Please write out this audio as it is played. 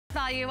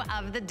Value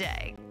of the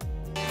day.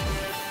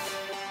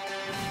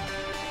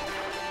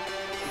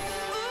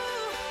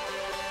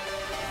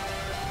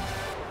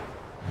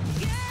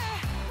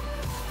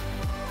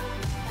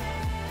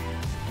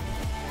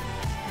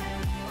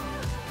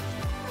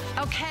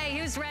 Okay,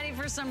 who's ready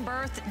for some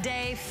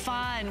birthday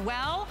fun?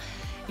 Well,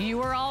 you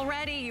were all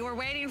ready, you were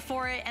waiting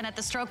for it, and at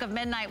the stroke of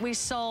midnight, we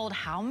sold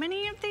how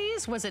many of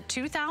these? Was it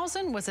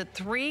 2,000? Was it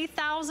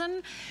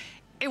 3,000?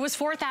 It was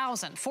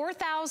 4,000.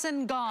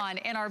 4,000 gone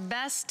in our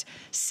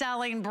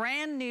best-selling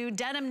brand new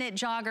denim knit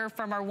jogger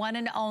from our one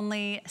and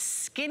only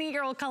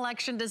Skinnygirl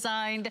collection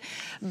designed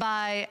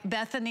by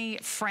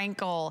Bethenny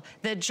Frankel.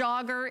 The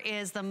jogger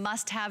is the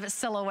must-have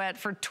silhouette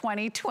for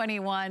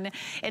 2021.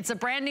 It's a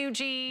brand new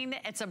jean,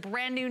 it's a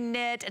brand new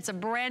knit, it's a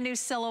brand new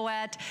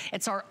silhouette.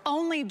 It's our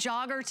only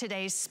jogger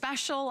today's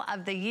special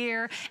of the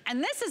year.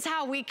 And this is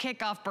how we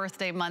kick off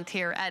birthday month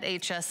here at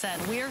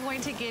HSN. We are going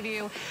to give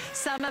you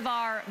some of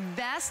our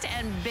best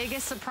and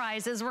biggest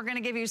surprises. We're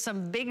gonna give you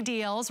some big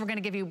deals. We're gonna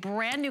give you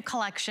brand new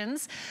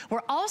collections.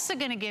 We're also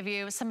gonna give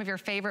you some of your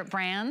favorite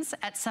brands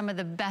at some of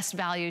the best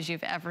values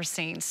you've ever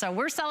seen. So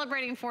we're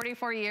celebrating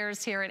 44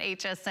 years here at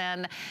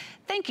HSN.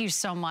 Thank you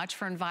so much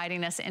for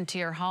inviting us into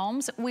your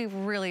homes. We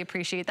really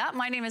appreciate that.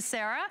 My name is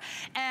Sarah,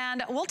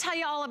 and we'll tell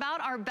you all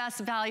about our best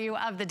value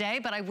of the day,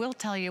 but I will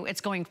tell you it's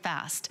going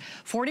fast.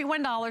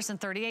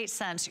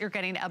 $41.38, you're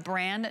getting a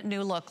brand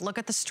new look. Look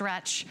at the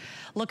stretch.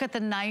 Look at the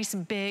nice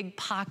big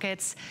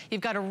pockets. You've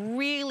got a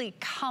really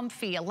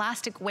comfy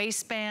elastic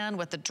waistband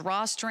with the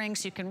drawstring,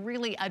 so you can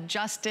really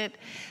adjust it,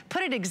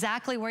 put it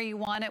exactly where you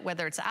want it,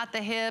 whether it's at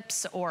the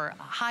hips or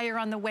higher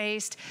on the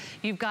waist.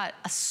 You've got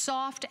a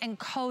soft and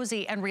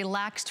cozy and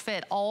relaxed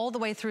fit all the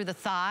way through the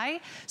thigh,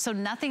 so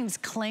nothing's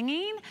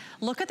clinging.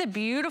 Look at the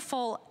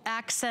beautiful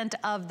accent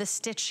of the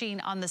stitching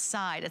on the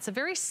side. It's a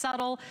very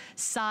subtle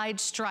side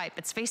stripe.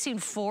 It's facing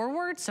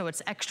forward, so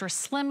it's extra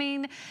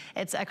slimming,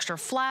 it's extra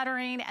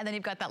flattering, and then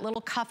you've got that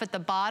little cuff at the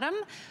bottom,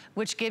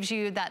 which gives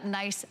you that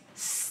nice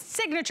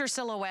signature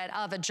silhouette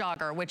of a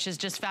jogger, which is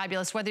just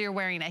fabulous, whether you're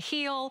wearing a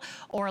heel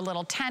or a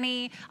little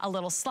tenny, a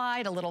little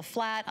slide, a little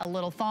flat, a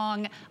little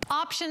thong.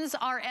 Options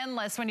are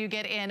endless when you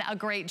get in a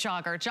great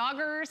jogger.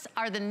 Joggers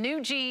are the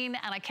new jean,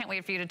 and I can't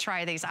wait for you to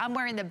try these. I'm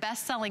wearing the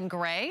best-selling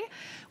gray,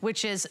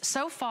 which is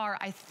so far,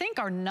 I think,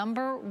 our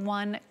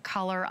 #1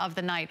 color of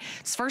the night.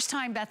 It's the first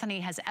time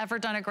Bethenny has ever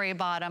done a gray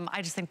bottom.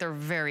 I just think they're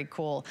very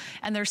cool.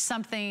 And there's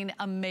something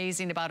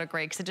amazing about a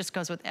gray because it just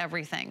goes with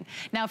everything.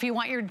 Now, if you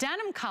want your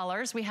denim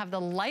colors, we have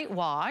the light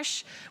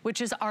wash,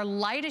 which is our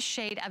lightest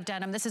shade of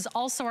denim. This is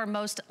also our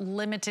most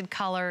limited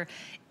color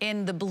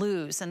in the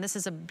blues, and this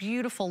is a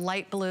beautiful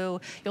light blue.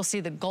 You'll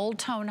see the gold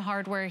tone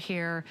hardware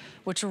here,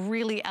 which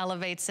really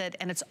elevates it,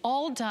 and it's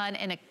all done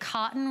in a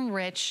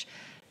cotton-rich,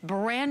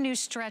 brand new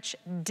stretch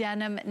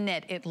denim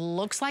knit. It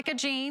looks like a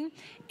jean.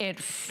 It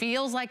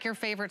feels like your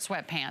favorite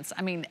sweatpants.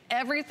 I mean,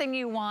 everything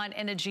you want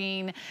in a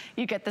jean.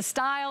 You get the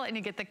style and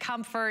you get the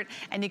comfort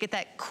and you get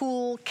that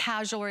cool,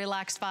 casual,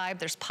 relaxed vibe.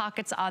 There's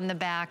pockets on the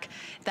back.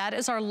 That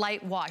is our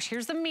light wash.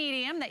 Here's the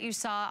medium that you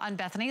saw on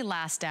Bethenny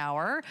last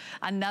hour.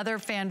 Another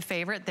fan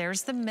favorite.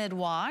 There's the mid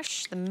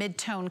wash, the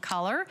mid-tone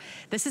color.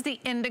 This is the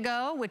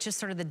indigo, which is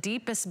sort of the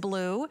deepest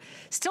blue.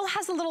 Still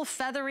has a little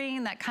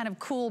feathering, that kind of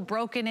cool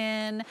broken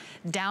in,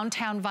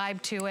 downtown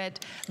vibe to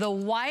it. The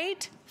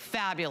white,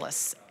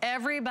 fabulous.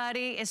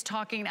 Everybody is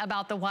talking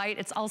about the white.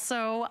 It's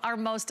also our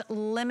most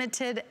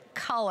limited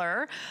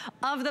color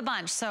of the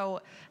bunch.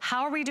 So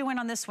how are we doing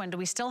on this one? Do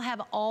we still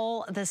have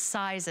all the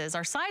sizes?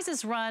 Our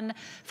sizes run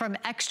from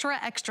extra,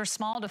 extra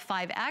small to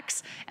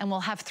 5X, and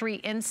we'll have 3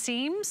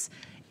 inseams,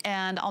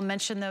 and I'll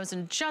mention those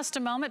in just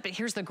a moment, but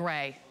here's the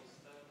gray.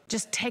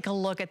 Just take a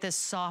look at this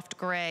soft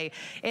gray.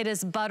 It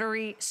is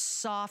buttery,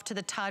 soft to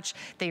the touch.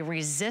 They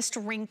resist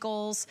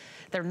wrinkles.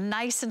 They're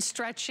nice and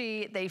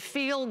stretchy. They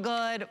feel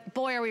good.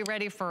 Boy, are we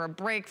ready for a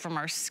break from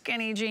our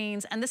skinny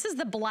jeans. And this is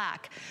the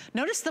black.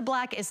 Notice the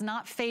black is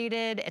not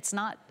faded. It's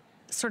not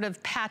sort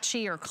of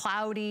patchy or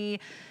cloudy.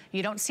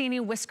 You don't see any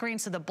whiskering,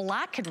 so the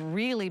black could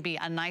really be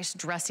a nice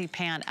dressy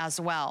pant as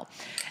well.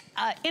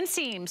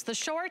 Inseams, the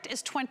short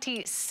is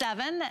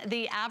 27,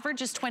 the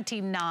average is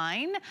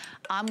 29.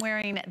 I'm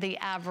wearing the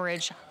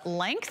average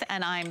length,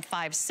 and I'm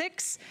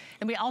 5'6".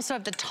 And we also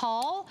have the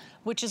tall,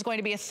 which is going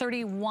to be a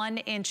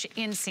 31-inch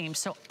inseam.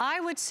 So I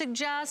would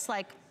suggest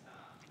like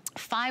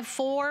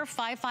 5'4",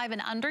 5'5",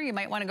 and under, you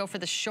might want to go for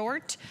the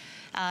short.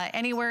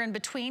 Anywhere in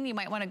between, you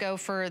might want to go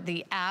for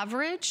the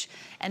average.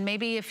 And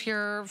maybe if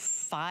you're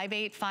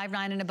 5'8",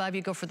 5'9", and above,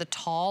 you go for the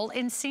tall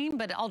inseam.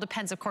 But it all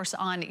depends, of course,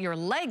 on your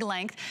leg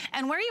length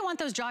and where you want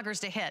those joggers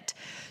to hit.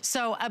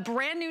 So a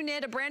brand new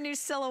knit, a brand new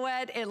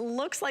silhouette. It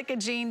looks like a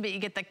jean, but you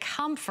get the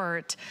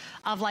comfort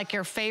of like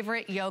your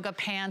favorite yoga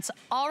pants.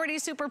 Already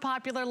super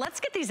popular. Let's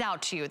get these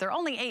out to you. They're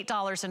only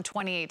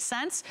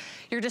 $8.28.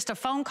 You're just a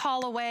phone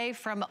call away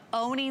from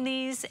owning buying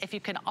these, if you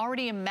can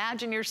already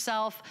imagine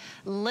yourself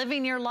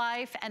living your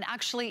life and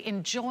actually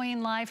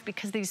enjoying life,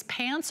 because these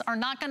pants are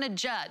not gonna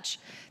judge.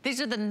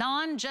 These are the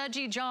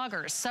non-judgy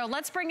joggers. So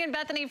let's bring in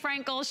Bethenny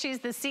Frankel. She's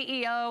the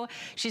CEO,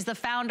 she's the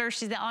founder,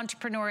 she's the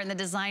entrepreneur and the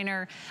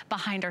designer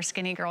behind our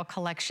Skinnygirl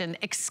collection,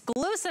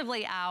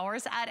 exclusively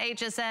ours at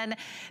HSN.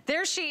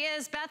 There she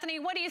is.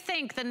 Bethenny, what do you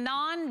think? The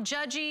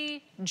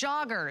non-judgy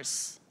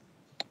joggers.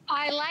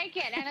 I like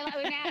it.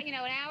 And you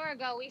know, an hour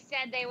ago we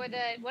said they were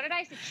the, what did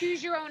I say?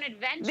 Choose your own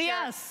adventure.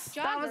 Yes,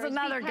 that was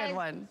another good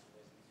one.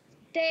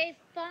 They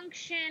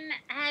function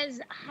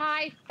as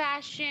high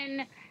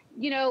fashion,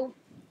 you know,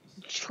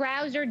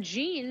 trouser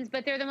jeans,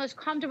 but they're the most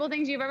comfortable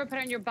things you've ever put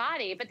on your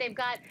body. But they've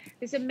got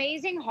this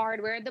amazing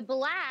hardware. The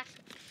black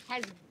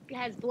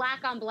has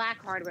black on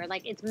black hardware,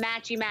 like it's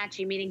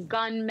matchy-matchy, meaning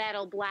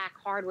gunmetal black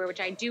hardware,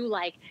 which I do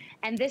like.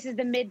 And this is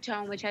the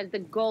mid-tone, which has the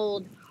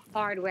gold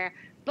hardware.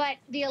 But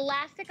the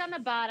elastic on the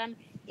bottom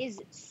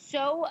is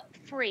so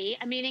free,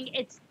 meaning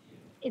it's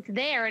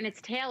there and it's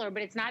tailored,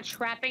 but it's not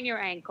trapping your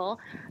ankle.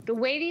 The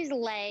way these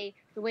lay,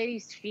 the way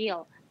these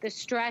feel, the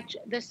stretch,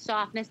 the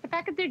softness, the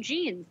fact that they're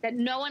jeans, that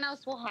no one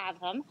else will have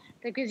them,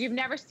 because you've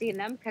never seen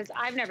them, because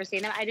I've never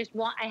seen them.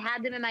 I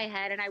had them in my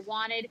head, and I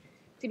wanted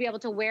to be able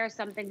to wear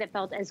something that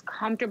felt as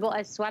comfortable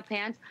as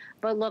sweatpants,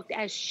 but looked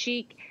as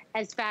chic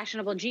as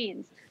fashionable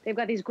jeans. They've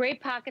got these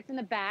great pockets in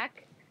the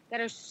back that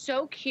are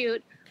so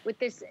cute, with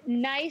this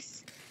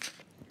nice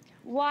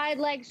wide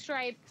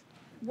stripe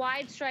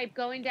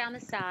going down the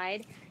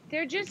side.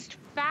 They're just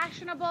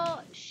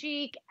fashionable,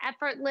 chic,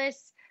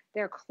 effortless.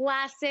 They're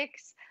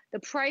classics. The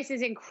price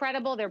is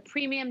incredible. They're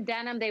premium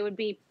denim. They would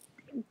be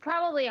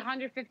probably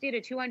 $150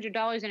 to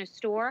 $200 in a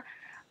store.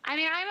 I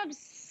mean, I'm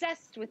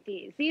obsessed with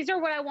these. These are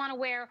what I want to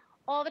wear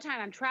all the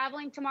time. I'm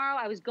traveling tomorrow.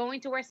 I was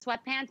going to wear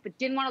sweatpants, but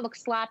didn't want to look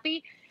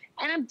sloppy.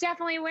 And I'm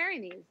definitely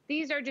wearing these.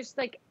 These are just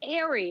like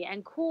airy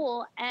and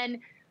cool, and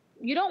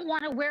you don't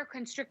want to wear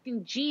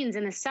constricting jeans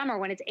in the summer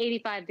when it's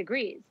 85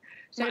 degrees.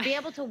 So to be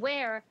able to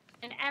wear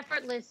an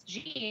effortless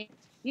jean,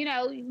 you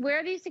know,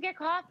 wear these to get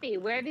coffee,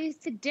 wear these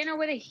to dinner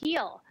with a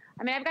heel.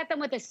 I mean, I've got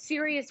them with a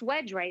serious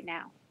wedge right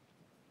now.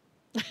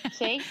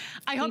 See?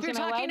 I hope you're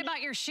talking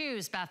about your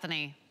shoes,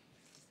 Bethenny.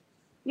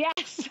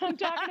 Yes, I'm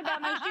talking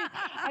about my shoes.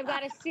 I've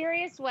got a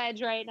serious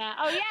wedge right now.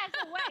 Oh, yes,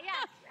 a wedge,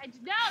 yes.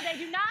 No, they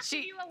do not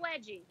give you a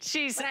wedgie.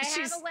 She's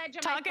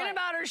talking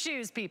about her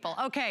shoes, people.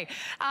 Okay,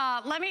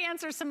 let me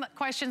answer some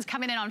questions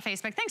coming in on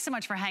Facebook. Thanks so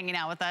much for hanging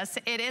out with us.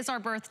 It is our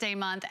birthday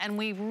month, and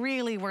we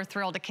really were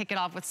thrilled to kick it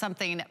off with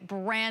something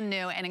brand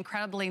new and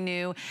incredibly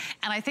new,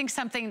 and I think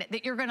something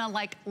that you're gonna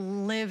like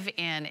live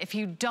in. If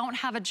you don't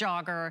have a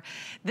jogger,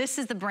 this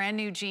is the brand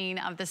new jean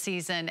of the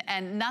season,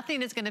 and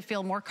nothing is gonna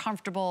feel more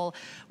comfortable,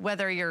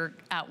 whether you're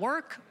at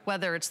work,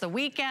 whether it's the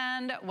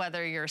weekend,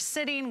 whether you're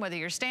sitting, whether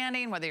you're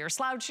standing, whether you're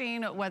slouching,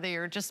 whether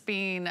you're just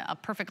being a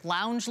perfect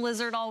lounge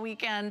lizard all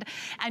weekend,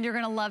 and you're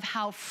gonna love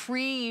how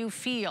free you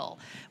feel,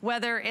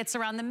 whether it's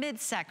around the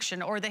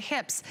midsection or the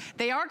hips.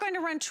 They are going to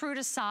run true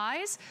to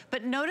size,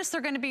 but notice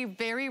they're gonna be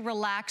very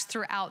relaxed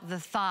throughout the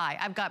thigh.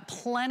 I've got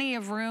plenty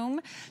of room,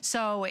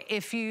 so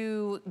if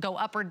you go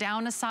up or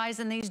down a size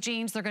in these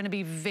jeans, they're gonna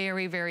be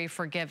very, very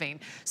forgiving.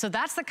 So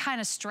that's the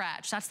kind of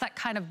stretch, that's that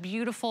kind of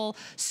beautiful,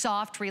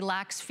 soft,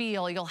 relaxed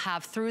feel you'll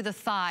have through the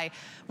thigh,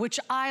 which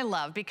I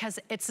love, because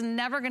it's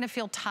never gonna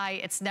feel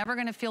tight, it's never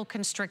gonna feel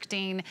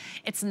constricting,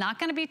 it's not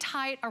gonna be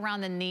tight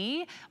around the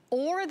knee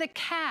or the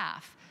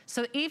calf.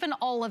 So even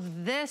all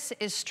of this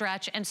is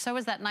stretch, and so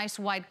is that nice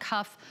wide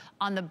cuff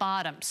on the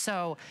bottom.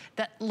 So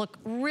that look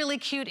really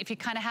cute if you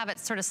kind of have it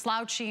sort of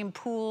slouchy and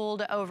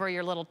pooled over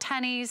your little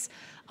tennies.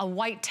 A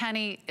white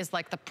tenny is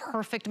like the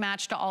perfect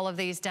match to all of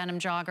these denim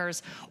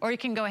joggers. Or you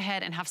can go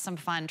ahead and have some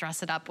fun,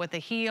 dress it up with a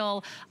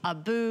heel, a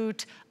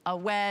boot, a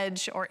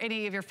wedge, or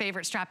any of your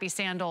favorite strappy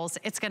sandals.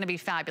 It's gonna be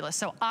fabulous.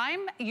 So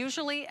I'm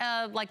usually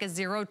like a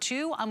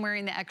 02. I'm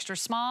wearing the extra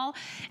small.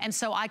 And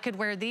so I could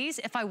wear these.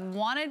 If I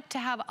wanted to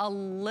have a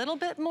little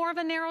bit more of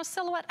a narrow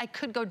silhouette, I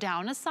could go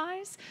down a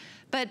size.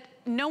 But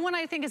no one,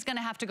 I think, is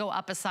gonna have to go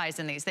up a size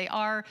in these. They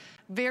are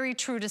very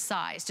true to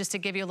size, just to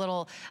give you a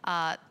little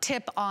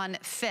tip on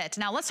fit.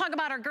 Now let's talk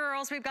about our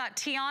girls. We've got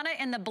Tiana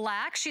in the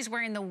black. She's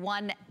wearing the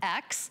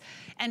 1X.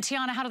 And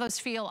Tiana, how do those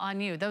feel on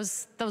you?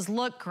 Those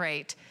look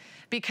great.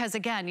 Because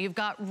again, you've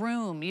got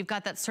room, you've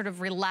got that sort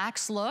of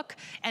relaxed look.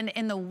 And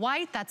in the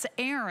white, that's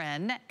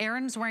Erin.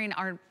 Erin's wearing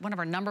one of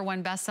our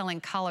 #1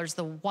 best-selling colors,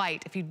 the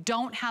white. If you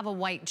don't have a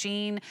white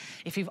jean,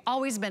 if you've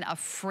always been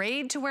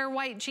afraid to wear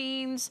white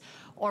jeans,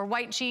 or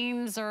white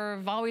jeans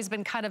have always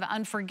been kind of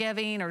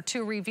unforgiving or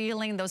too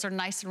revealing, those are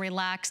nice and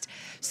relaxed.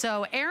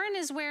 So Erin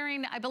is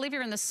wearing, I believe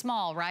you're in the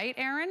small, right,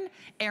 Erin?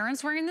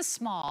 Erin's wearing the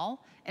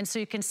small, and so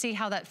you can see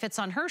how that fits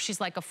on her.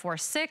 She's like a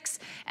 4'6".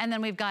 And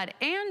then we've got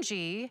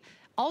Angie,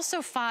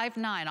 also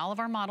 5'9". All of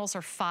our models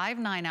are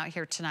 5'9" out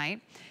here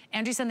tonight.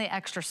 Angie's in the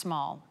extra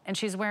small, and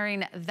she's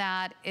wearing,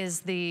 that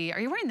is the, are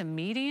you wearing the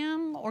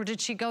medium, or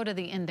did she go to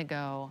the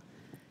indigo?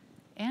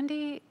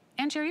 Angie,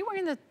 are you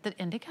wearing the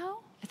indigo?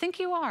 I think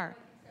you are.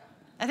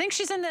 I think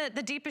she's in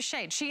the deepest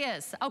shade. She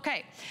is.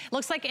 Okay.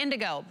 Looks like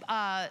indigo.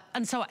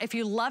 And so if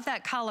you love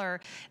that color,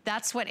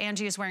 that's what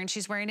Angie is wearing.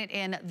 She's wearing it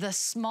in the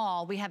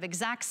small. We have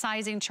exact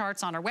sizing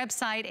charts on our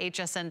website,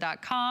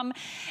 hsn.com.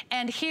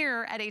 And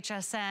here at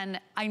HSN,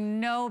 I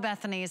know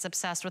Bethenny is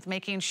obsessed with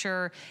making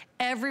sure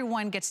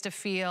everyone gets to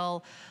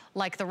feel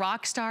like the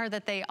rock star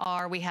that they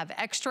are. We have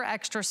extra,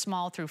 extra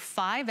small through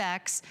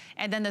 5X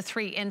and then the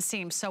 3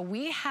 inseam. So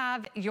we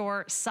have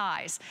your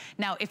size.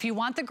 Now, if you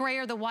want the gray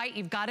or the white,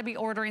 you've got to be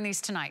ordering these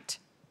tonight.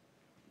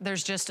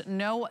 There's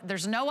no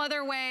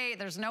other way.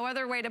 There's no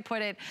other way to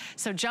put it.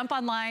 So jump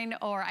online,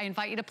 or I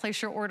invite you to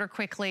place your order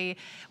quickly.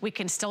 We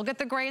can still get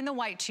the gray and the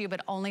white to you,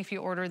 but only if you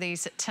order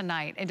these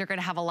tonight, and you're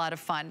gonna have a lot of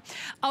fun.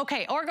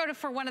 Okay, or go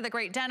for one of the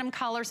great denim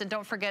colors, and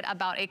don't forget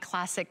about a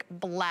classic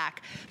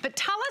black. But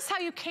tell us how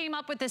you came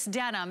up with this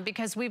denim,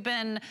 because we've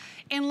been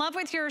in love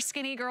with your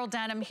skinny girl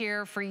denim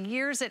here for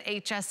years at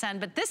HSN,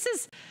 but this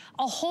is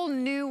a whole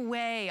new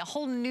way, a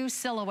whole new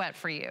silhouette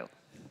for you.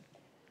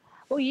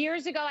 Well,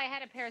 years ago, I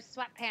had a pair of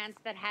sweatpants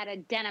that had a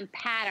denim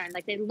pattern.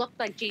 Like, they looked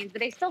like jeans, but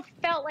they still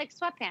felt like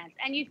sweatpants.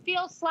 And you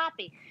feel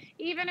sloppy.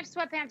 Even if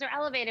sweatpants are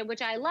elevated,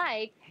 which I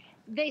like,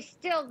 there's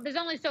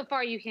only so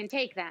far you can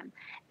take them.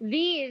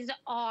 These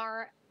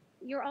are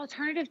your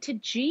alternative to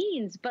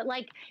jeans, but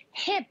like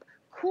hip,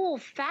 cool,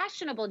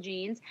 fashionable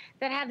jeans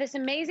that have this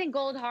amazing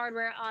gold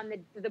hardware on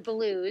the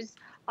blues.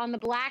 On the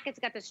black, it's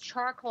got this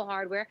charcoal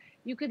hardware.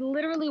 You could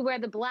literally wear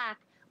the black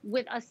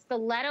with a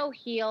stiletto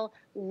heel,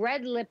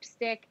 red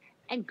lipstick,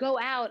 and go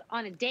out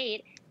on a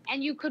date,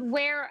 and you could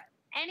wear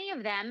any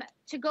of them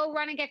to go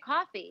run and get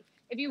coffee.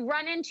 If you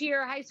run into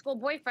your high school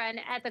boyfriend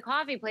at the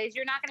coffee place,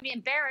 you're not gonna be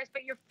embarrassed,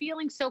 but you're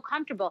feeling so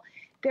comfortable.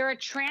 They're a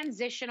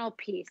transitional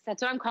piece.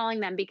 That's what I'm calling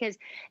them, because,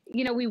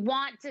 you know, we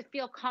want to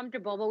feel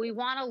comfortable, but we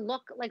wanna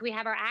look like we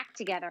have our act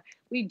together.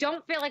 We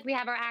don't feel like we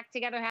have our act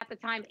together half the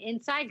time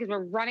inside, because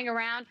we're running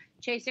around,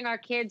 chasing our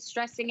kids,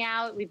 stressing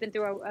out. We've been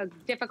through a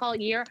difficult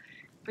year.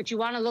 But you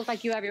want to look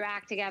like you have your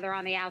act together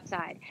on the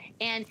outside.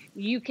 And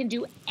you can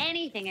do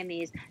anything in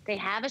these. They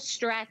have a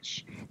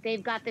stretch.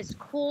 They've got this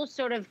cool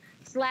sort of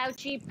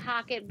slouchy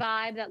pocket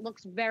vibe that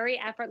looks very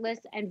effortless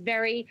and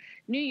very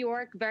New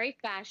York, very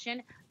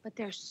fashion, but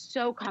they're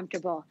so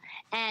comfortable.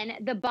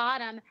 And the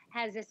bottom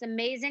has this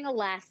amazing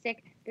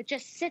elastic that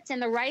just sits in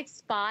the right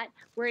spot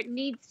where it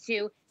needs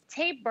to,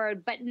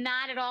 tapered, but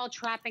not at all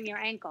trapping your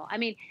ankle. I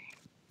mean,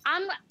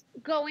 I'm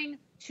going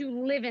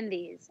to live in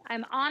these.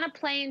 I'm on a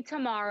plane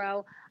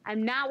tomorrow.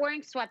 I'm not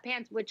wearing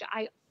sweatpants, which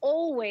I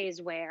always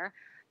wear.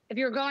 If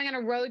you're going on a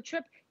road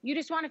trip, you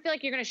just want to feel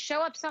like you're going to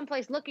show up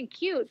someplace looking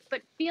cute,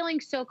 but feeling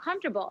so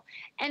comfortable.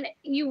 And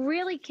you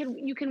really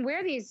can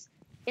wear these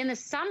in the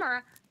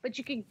summer, but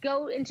you could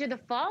go into the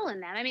fall in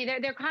them. I mean,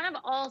 they're kind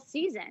of all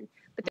season,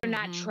 but they're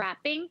not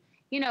trapping.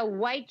 You know,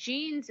 white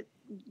jeans,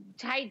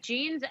 tight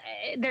jeans,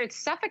 they're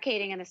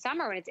suffocating in the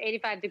summer when it's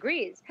 85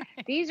 degrees.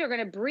 These are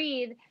going to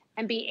breathe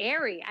and be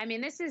airy. I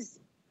mean, this is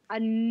a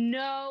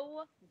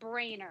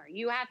no-brainer.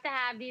 You have to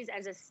have these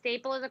as a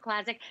staple, as a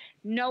classic.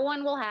 No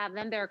one will have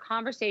them. They're a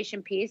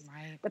conversation piece.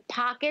 Right. The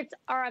pockets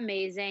are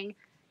amazing.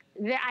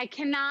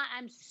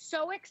 I'm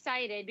so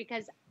excited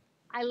because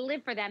I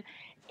live for them.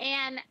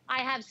 And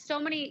I have so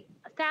many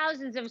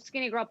thousands of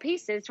Skinny Girl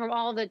pieces from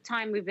all the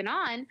time we've been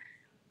on.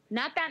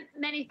 Not that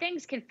many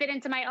things can fit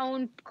into my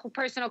own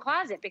personal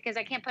closet, because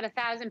I can't put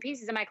 1,000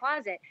 pieces in my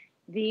closet.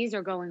 These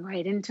are going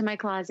right into my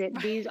closet.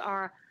 These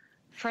are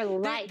for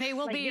life. They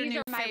will be your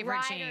new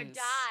favorite jeans.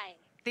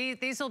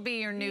 These will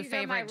be your new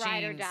favorite jeans.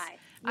 Ride or die.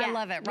 Yeah. I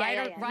love it.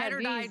 Ride or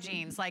die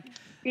jeans. Like,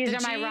 these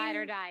are my ride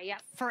or die.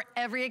 Yep. For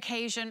every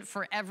occasion,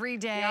 for every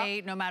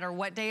day, no matter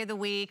what day of the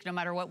week, no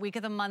matter what week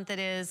of the month it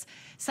is,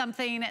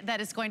 something that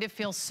is going to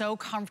feel so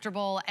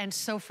comfortable and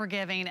so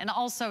forgiving and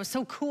also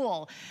so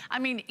cool. I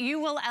mean, you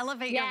will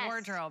elevate your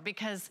wardrobe,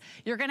 because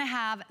you're gonna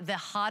have the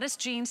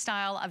hottest jean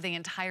style of the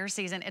entire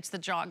season. It's the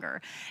jogger.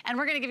 And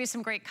we're gonna give you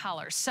some great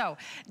colors. So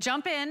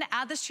jump in,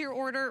 add this to your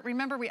order.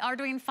 Remember, we are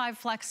doing 5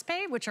 Flex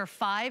Pay, which are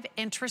 5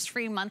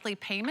 interest-free monthly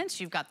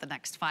payments. You've got the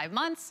next 5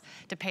 months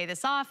to pay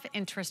this off,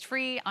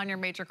 interest-free on your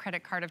major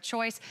credit card of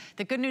choice.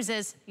 The good news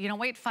is you don't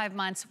wait 5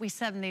 months. We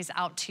send these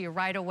out to you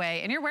right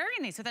away, and you're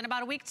wearing these within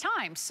about a week's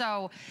time.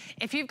 So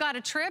if you've got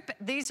a trip,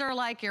 these are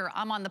like your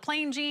I'm on the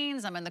plane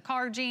jeans, I'm in the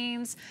car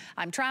jeans,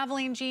 I'm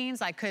traveling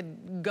jeans. I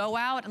could go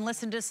out and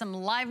listen to some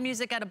live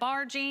music at a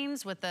bar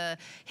jeans with a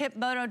hip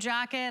moto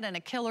jacket and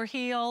a killer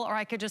heel, or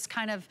I could just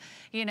kind of,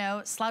 you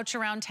know, slouch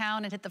around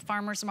town and hit the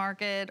farmer's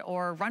market,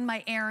 or run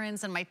my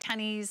errands in my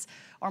tennies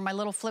or my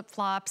little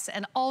flip-flops,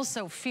 and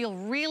also feel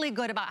really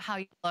good about how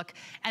you look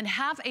and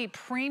have a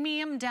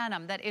premium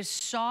denim that is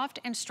soft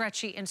and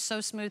stretchy and so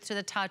smooth to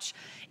the touch.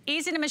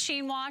 Easy to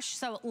machine wash.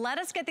 So let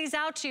us get these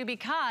out to you,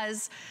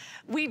 because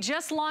we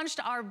just launched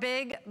our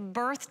big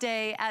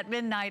birthday at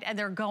midnight, and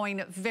they're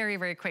going very,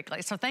 very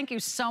quickly. So thank you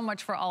so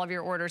much for all of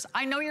your orders.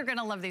 I know you're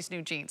gonna love these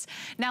new jeans.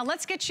 Now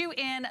let's get you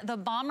in the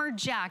bomber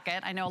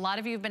jacket. I know a lot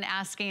of you have been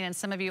asking, and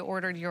some of you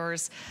ordered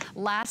yours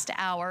last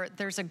hour.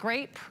 There's a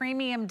great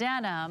premium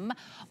denim,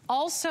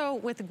 also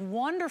with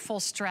wonderful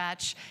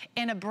stretch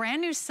in a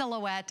brand new silhouette.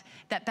 silhouette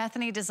that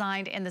Bethenny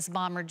designed in this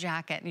bomber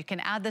jacket. You can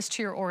add this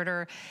to your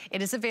order.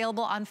 It is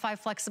available on 5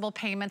 flexible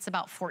payments,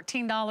 about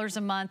 $14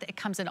 a month. It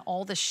comes in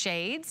all the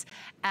shades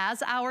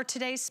as our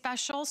today's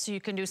special, so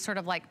you can do sort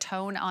of like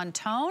tone on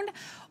tone,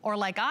 or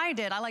like I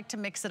did, I like to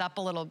mix it up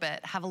a little bit,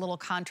 have a little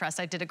contrast.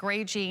 I did a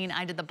gray jean,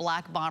 I did the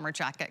black bomber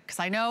jacket, because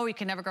I know you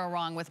can never go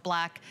wrong with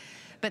black.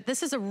 But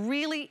this is a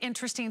really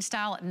interesting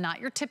style,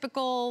 not your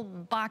typical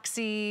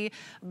boxy,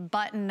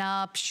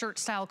 button-up,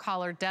 shirt-style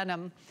collar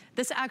denim.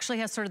 This actually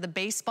has sort of the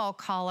baseball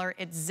collar.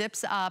 It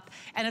zips up,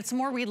 and it's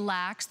more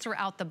relaxed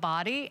throughout the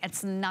body.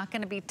 It's not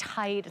gonna be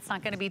tight. It's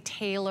not gonna be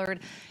tailored,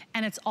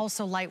 and it's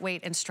also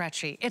lightweight and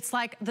stretchy. It's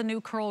like the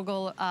new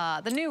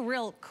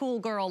real cool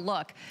girl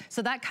look.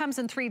 So that comes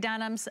in 3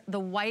 denims, the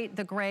white,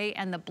 the gray,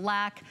 and the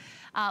black.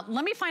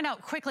 Let me find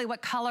out quickly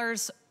what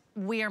colors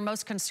we are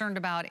most concerned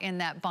about in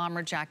that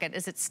bomber jacket.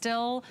 Is it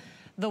still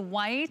the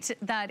white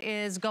that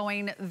is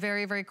going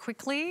very, very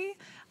quickly?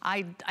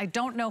 I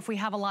don't know if we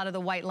have a lot of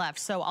the white left,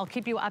 so I'll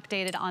keep you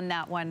updated on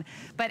that one.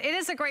 But it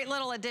is a great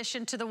little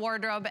addition to the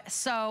wardrobe.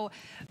 So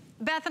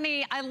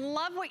Bethenny, I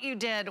love what you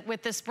did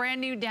with this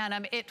brand new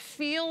denim. It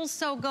feels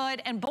so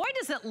good, and boy,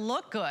 does it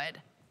look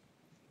good.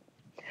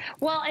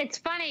 Well, it's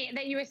funny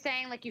that you were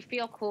saying like you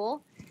feel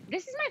cool.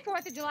 This is my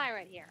 4th of July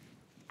right here.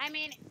 I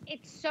mean,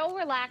 it's so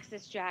relaxed,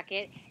 this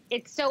jacket.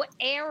 It's so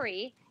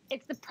airy.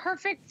 It's the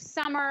perfect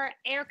summer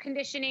air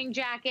conditioning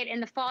jacket. In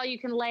the fall, you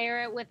can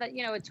layer it with a,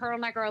 a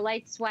turtleneck or a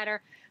light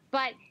sweater.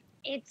 But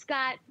it's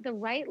got the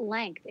right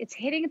length. It's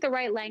hitting at the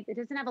right length. It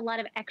doesn't have a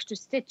lot of extra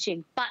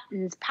stitching,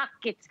 buttons,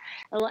 pockets.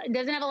 It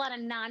doesn't have a lot of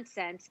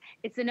nonsense.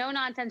 It's a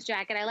no-nonsense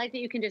jacket. I like that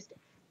you can just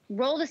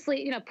roll the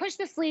sleeve, push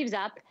the sleeves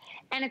up.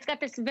 And it's got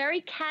this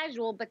very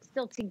casual, but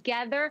still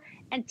together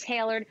and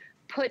tailored,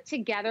 put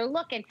together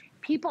look. And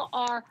people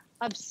are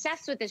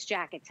obsessed with this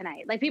jacket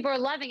tonight. Like, people are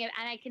loving it.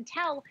 And I can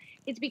tell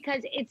it's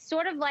because it's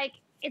sort of like,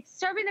 it's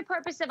serving the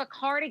purpose of a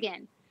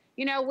cardigan.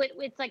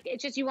 It's like,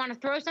 it's just, you want to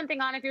throw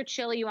something on if you're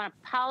chilly, you want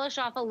to polish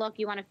off a look,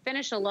 you want to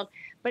finish a look,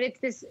 but it's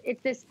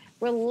this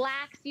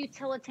relaxed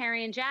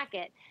utilitarian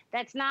jacket.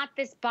 That's not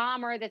this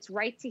bomber that's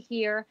right to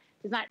here.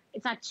 It's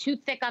not too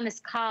thick on this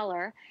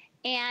collar.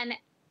 And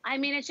I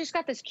mean, it's just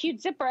got this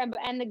cute zipper,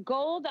 and the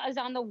gold is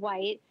on the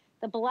white.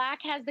 The black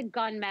has the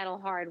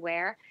gunmetal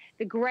hardware.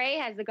 The gray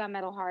has the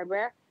gunmetal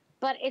hardware,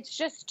 but it's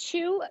just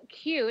too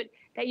cute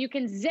that you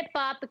can zip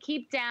up,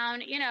 keep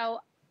down,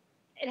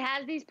 it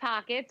has these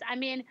pockets. I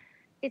mean,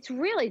 it's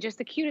really just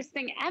the cutest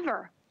thing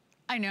ever.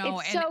 I know,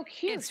 it's so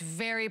cute. It's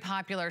very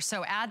popular.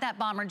 So add that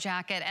bomber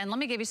jacket, and let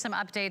me give you some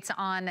updates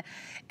on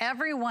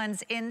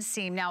everyone's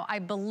inseam. Now, I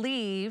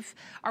believe,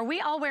 are we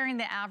all wearing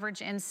the average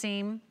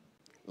inseam?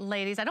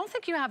 Ladies, I don't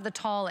think you have the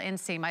tall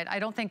inseam. I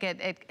don't think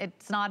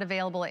it's not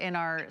available in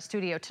our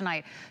studio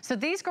tonight. So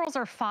these girls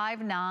are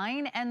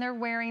 5'9", and they're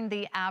wearing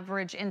the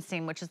average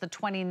inseam, which is the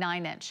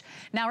 29-inch.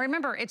 Now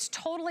remember, it's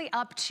totally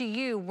up to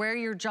you where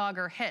your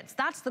jogger hits.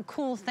 That's the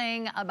cool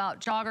thing about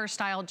jogger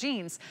style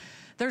jeans.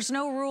 There's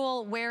no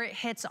rule where it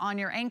hits on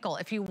your ankle.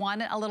 If you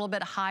want it a little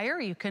bit higher,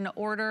 you can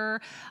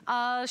order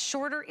a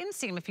shorter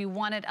inseam. If you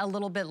want it a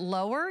little bit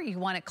lower, you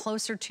want it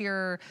closer to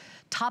your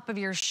top of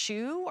your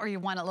shoe, or you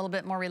want it a little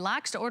bit more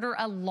relaxed, order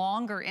a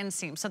longer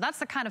inseam. So that's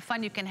the kind of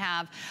fun you can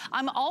have.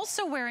 I'm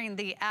also wearing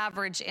the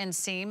average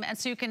inseam, and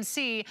so you can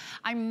see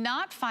I'm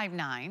not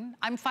 5'9",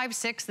 I'm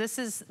 5'6". This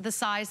is the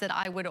size that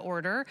I would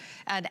order,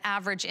 an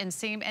average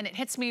inseam, and it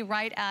hits me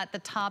right at the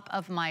top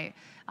of my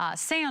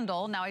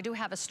sandal. Now I do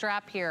have a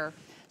strap here,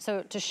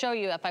 so to show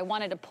you, if I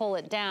wanted to pull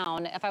it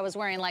down, if I was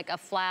wearing like a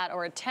flat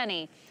or a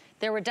tenny,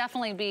 there would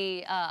definitely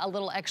be a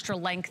little extra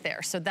length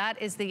there. So that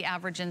is the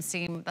average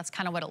inseam. That's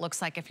kind of what it looks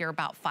like if you're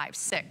about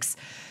 5'6".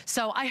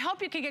 So I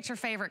hope you can get your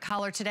favorite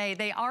color today.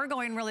 They are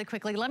going really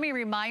quickly. Let me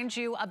remind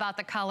you about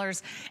the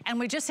colors. And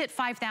we just hit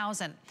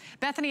 5,000.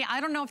 Bethenny, I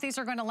don't know if these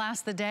are going to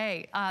last the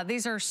day.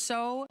 These are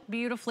so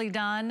beautifully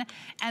done.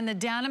 And the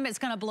denim is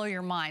going to blow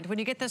your mind. When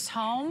you get this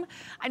home,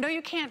 I know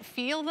you can't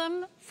feel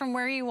them from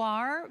where you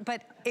are,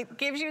 but it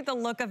gives you the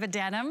look of a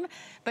denim,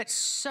 but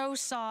so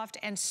soft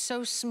and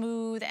so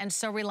smooth and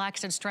so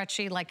relaxed and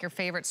stretchy, like your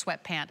favorite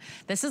sweatpant.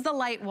 This is the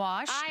light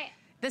wash.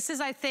 This is,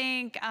 I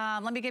think,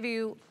 let me give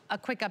you a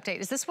quick update.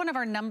 Is this one of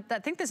our I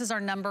think this is our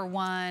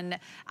 #1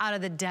 out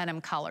of the denim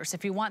colors.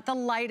 If you want the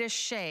lightest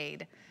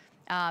shade,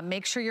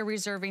 make sure you're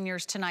reserving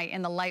yours tonight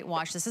in the light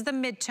wash. This is the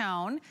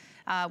mid-tone,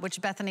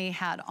 which Bethenny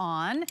had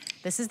on.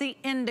 This is the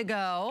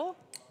indigo.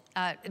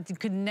 You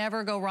could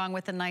never go wrong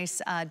with a nice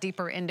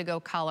deeper indigo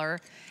color.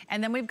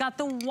 And then we've got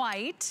the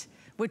white,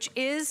 which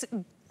is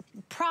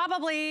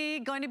probably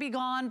going to be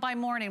gone by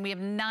morning. We have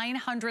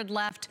 900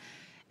 left,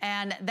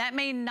 and that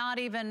may not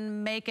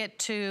even make it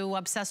to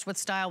Obsessed with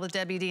Style with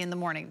Debbie D in the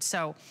morning.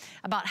 So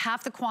about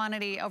half the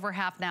quantity, over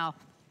half now.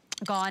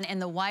 gone in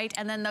the white,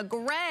 and then the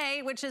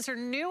gray, which is her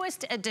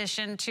newest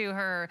addition to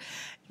her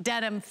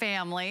denim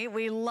family.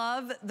 We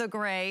love the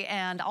gray,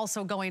 and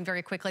also going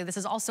very quickly. This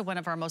is also one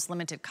of our most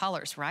limited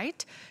colors,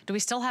 right? Do we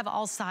still have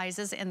all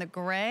sizes in the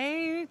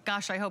gray?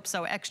 Gosh, I hope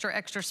so. Extra,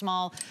 extra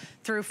small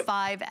through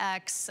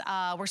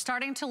 5X. We're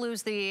starting to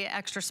lose the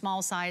extra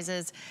small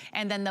sizes,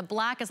 and then the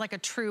black is like a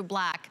true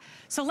black.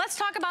 So let's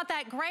talk about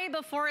that gray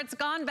before it's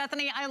gone,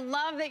 Bethenny. I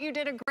love that you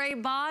did a gray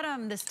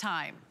bottom this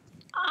time.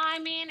 I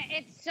mean,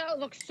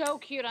 looks so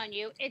cute on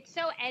you. It's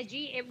so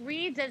edgy. It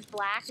reads as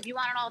black. If you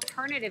want an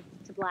alternative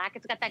to black,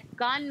 it's got that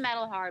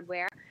gunmetal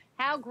hardware.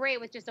 How great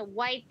with just a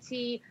white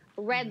tee,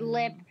 red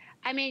lip.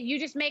 I mean, you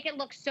just make it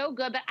look so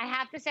good. But I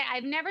have to say,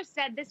 I've never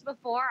said this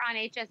before on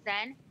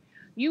HSN.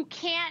 You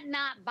can't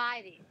not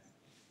buy these.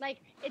 Like,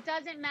 it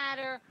doesn't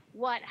matter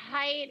what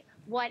height,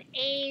 what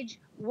age,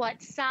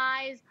 what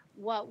size,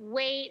 what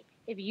weight.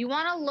 If you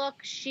want to look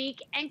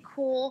chic and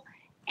cool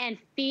and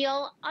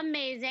feel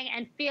amazing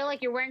and feel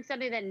like you're wearing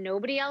something that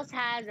nobody else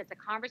has, that's a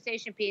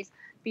conversation piece,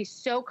 be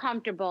so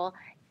comfortable,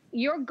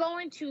 you're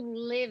going to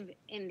live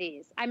in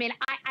these. I mean,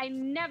 I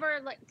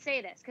never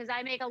say this because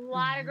I make a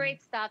lot of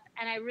great stuff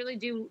and I really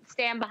do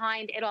stand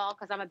behind it all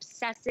because I'm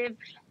obsessive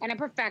and a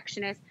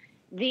perfectionist.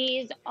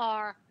 These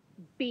are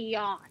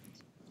beyond.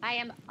 I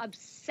am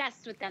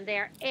obsessed with them. They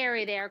are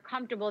airy, they are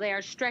comfortable, they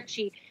are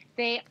stretchy.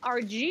 They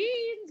are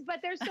jeans,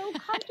 but they're so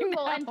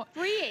comfortable and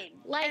freeing.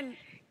 I'm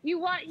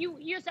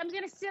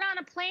going to sit on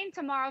a plane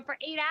tomorrow for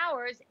 8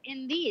 hours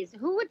in these.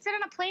 Who would sit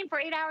on a plane for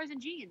 8 hours in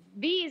jeans?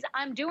 These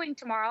I'm doing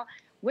tomorrow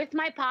with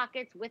my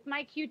pockets, with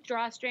my cute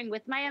drawstring,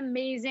 with my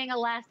amazing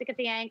elastic at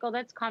the ankle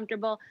that's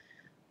comfortable.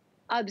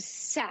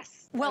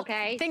 Obsessed. Well,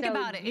 okay? Think so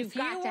about it. If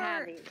you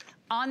were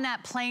on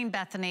that plane,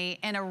 Bethenny,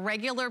 in a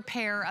regular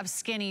pair of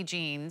skinny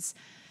jeans,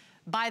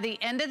 by the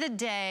end of the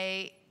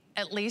day,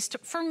 at least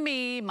for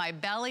me, my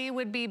belly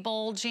would be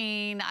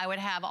bulging. I would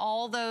have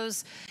all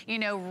those,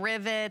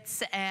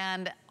 rivets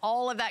and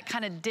all of that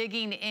kind of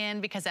digging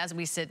in because as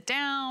we sit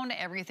down,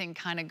 everything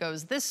kind of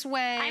goes this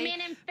way. I mean,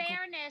 in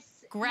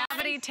fairness,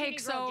 gravity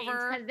takes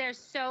over. Because they're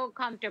so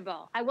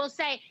comfortable. I will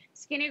say,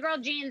 skinny girl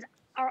jeans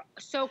are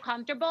so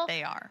comfortable.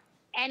 They are.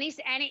 Any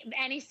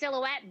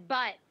silhouette,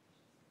 but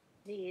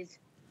these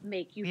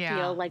make you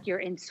feel like you're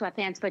in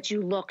sweatpants, but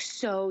you look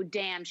so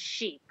damn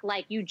chic.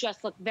 Like you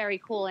just look very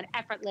cool and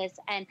effortless,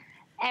 and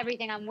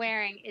everything I'm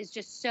wearing is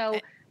just so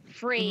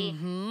free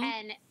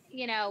and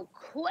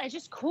cool. It's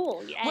just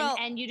cool,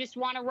 and you just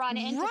want to run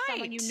into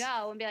someone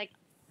and be like,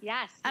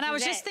 yes. And I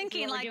was just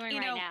thinking, like,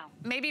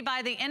 maybe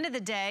by the end of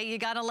the day, you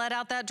got to let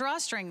out that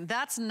drawstring.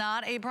 That's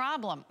not a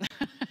problem.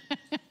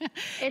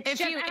 If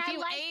you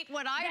ate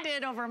what I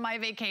did over my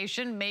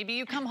vacation, maybe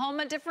you come home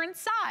a different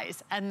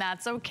size, and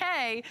that's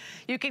okay.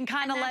 You can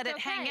kind of let it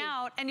hang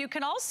out. And you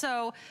can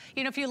also,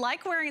 if you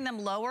like wearing them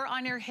lower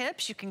on your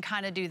hips, you can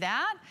kind of do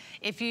that.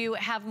 If you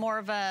have more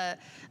of a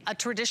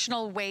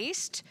traditional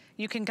waist,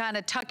 you can kind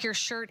of tuck your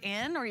shirt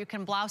in, or you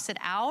can blouse it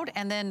out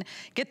and then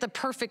get the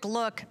perfect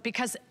look,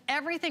 because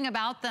everything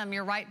about them,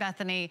 you're right,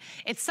 Bethenny,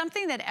 it's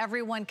something that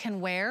everyone can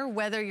wear,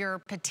 whether you're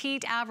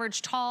petite,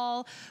 average,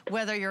 tall,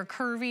 whether you're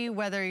curvy,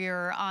 whether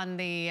you're on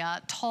the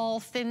tall,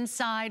 thin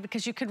side,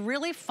 because you could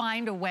really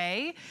find a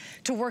way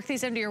to work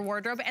these into your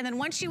wardrobe. And then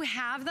once you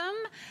have them,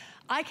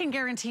 I can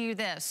guarantee you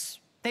this,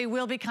 they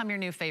will become your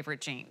new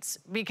favorite jeans,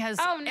 because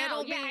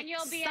it'll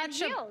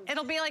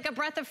be like a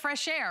breath of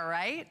fresh air,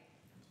 right?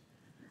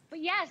 But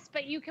yes,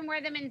 but you can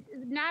wear them in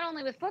not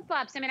only with flip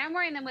flops. I mean, I'm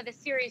wearing them with a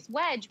serious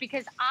wedge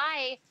because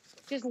I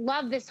just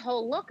love this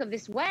whole look of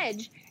this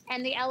wedge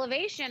and the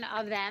elevation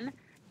of them.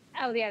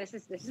 Oh yeah, this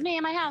is me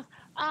in my house.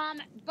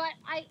 But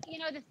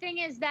the thing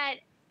is that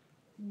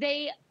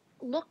they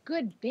look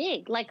good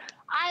big. Like,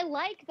 I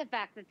like the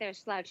fact that they're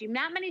slouchy.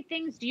 Not many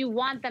things do you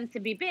want them to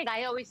be big.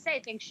 I always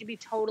say things should be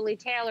totally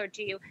tailored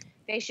to you.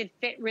 They should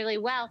fit really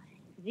well.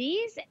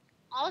 These,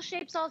 all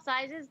shapes, all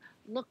sizes,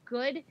 look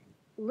good.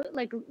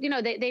 Like,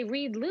 they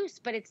read loose,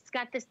 but it's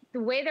got this, the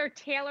way they're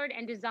tailored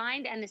and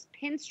designed, and this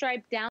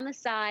pinstripe down the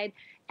side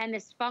and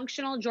this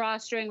functional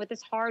drawstring with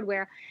this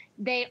hardware,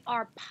 they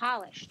are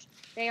polished.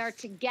 They are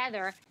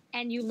together,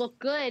 and you look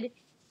good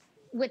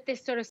with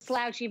this sort of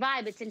slouchy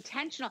vibe. It's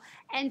intentional.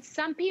 And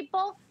some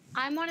people,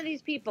 I'm one of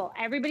these people.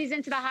 Everybody's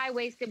into the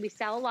high-waisted. We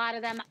sell a lot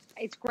of them.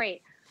 It's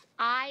great.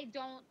 I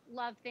don't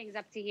love things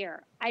up to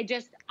here. I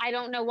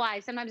don't know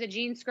why. Sometimes a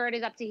jean skirt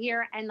is up to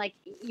here, and like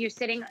you're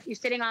sitting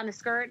on the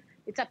skirt.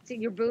 It's up to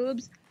your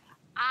boobs.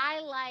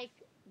 I like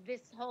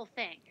this whole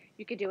thing.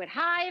 You could do it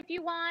high if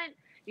you want.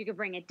 You could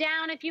bring it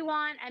down if you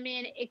want. I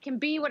mean, it can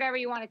be whatever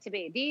you want it to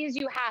be. These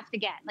you have to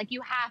get. Like,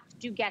 you have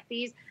to get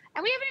these.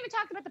 And we haven't even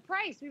talked about the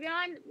price.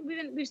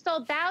 We've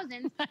sold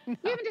thousands.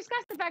 We haven't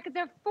discussed the fact that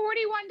they're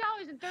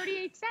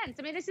 $41.38.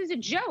 I mean, this is a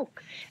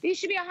joke. These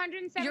should be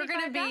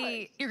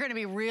 $175. You're gonna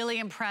be really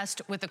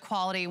impressed with the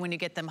quality when you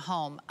get them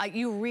home.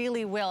 You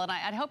really will, and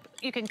I hope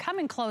you can come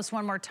in close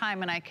one more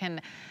time and I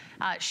can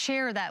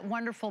share that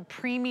wonderful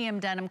premium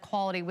denim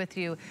quality with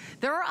you.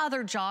 There are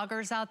other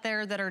joggers out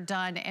there that are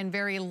done in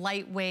very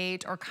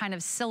lightweight or kind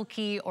of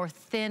silky or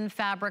thin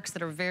fabrics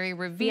that are very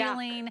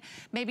revealing. Yeah.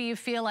 Maybe you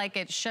feel like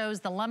it shows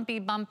the lumpy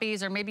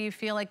bumpies, or maybe you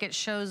feel like it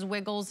shows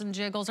wiggles and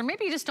jiggles, or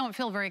maybe you just don't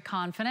feel very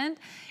confident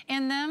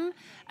in them.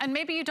 And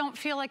maybe you don't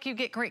feel like you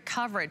get great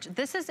coverage.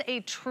 This is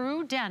a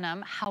true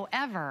denim.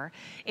 However,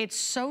 it's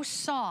so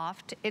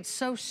soft, it's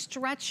so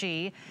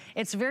stretchy,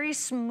 it's very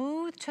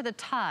smooth to the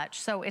touch,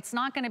 so it's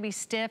not gonna be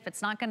stiff,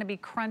 it's not gonna be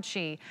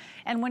crunchy.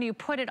 And when you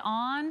put it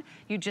on,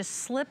 you just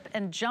slip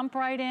and jump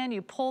right in,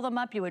 you pull them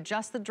up, you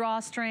adjust the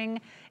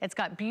drawstring. It's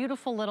got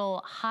beautiful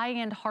little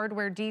high-end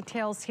hardware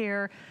details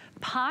here.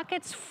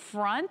 Pockets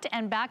front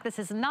and back. This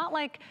is not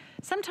like,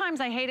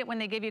 sometimes I hate it when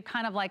they give you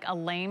kind of like a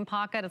lame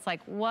pocket. It's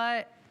like,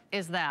 what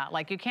is that?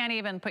 Like, you can't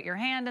even put your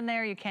hand in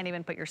there, you can't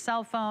even put your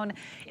cell phone.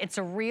 It's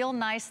a real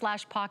nice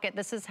slash pocket.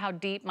 This is how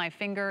deep my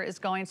finger is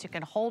going, so you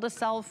can hold a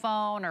cell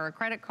phone or a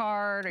credit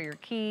card or your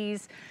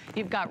keys.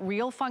 You've got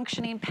real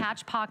functioning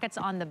patch pockets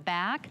on the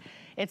back.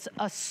 It's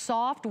a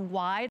soft,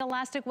 wide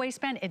elastic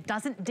waistband. It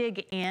doesn't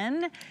dig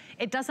in.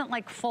 It doesn't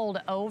like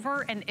fold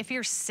over. And if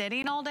you're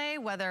sitting all day,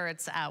 whether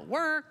it's at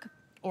work,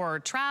 or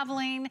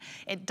traveling,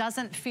 it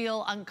doesn't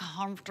feel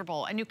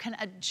uncomfortable, and you can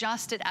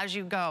adjust it as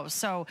you go.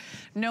 So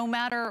no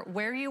matter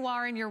where you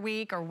are in your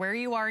week or where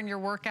you are in your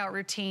workout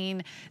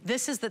routine,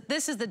 this is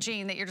the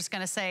jean that you're just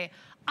gonna say,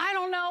 I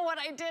don't know what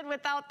I did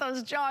without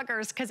those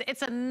joggers, because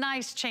it's a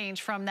nice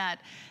change from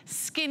that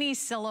skinny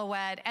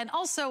silhouette, and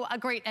also a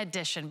great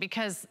addition,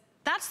 because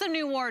that's the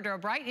new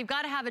wardrobe, right? You've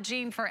got to have a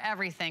jean for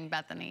everything,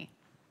 Bethenny.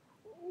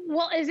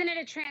 Well, isn't it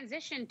a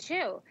transition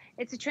too?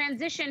 It's a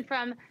transition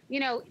from, you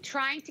know,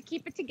 trying to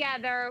keep it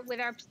together with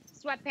our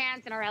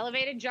sweatpants and our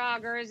elevated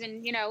joggers,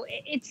 and, you know,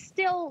 it's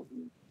still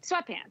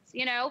sweatpants,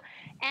 you know,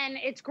 and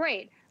it's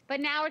great.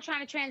 But now we're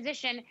trying to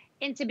transition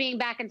into being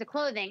back into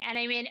clothing. And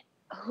I mean,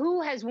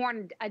 who has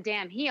worn a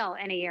damn heel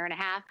in a year and a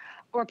half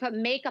or put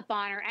makeup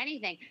on or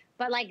anything?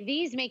 But like,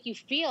 these make you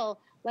feel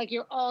like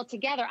you're all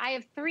together. I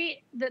have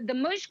three, the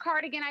mush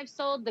cardigan I've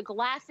sold, the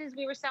glasses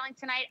we were selling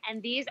tonight,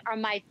 and these are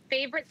my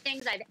favorite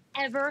things I've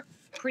ever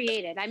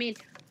created. I mean,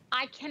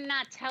 I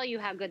cannot tell you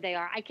how good they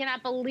are. I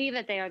cannot believe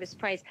that they are this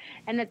price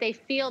and that they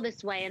feel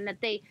this way, and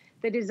that the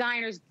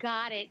designers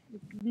got it,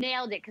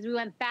 nailed it, because we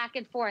went back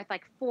and forth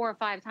like 4 or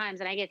 5 times,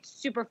 and I get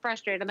super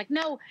frustrated. I'm like,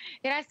 no,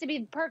 it has to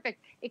be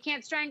perfect. It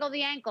can't strangle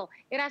the ankle.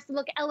 It has to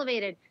look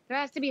elevated. There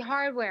has to be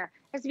hardware.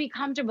 It has to be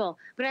comfortable,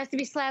 but it has to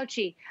be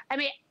slouchy. I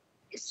mean,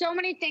 so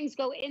many things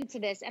go into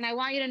this, and I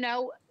want you to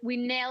know we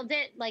nailed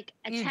it like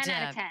a 10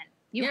 out of 10.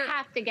 You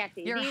have to get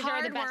these. These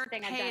are the best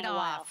thing I've done in a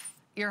while.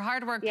 Your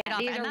hard work paid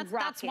off, and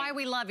that's why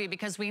we love you,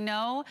 because we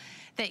know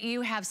that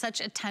you have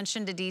such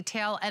attention to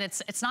detail, and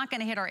it's not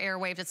gonna hit our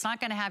airwaves, it's not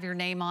gonna have your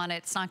name on it,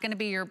 it's not gonna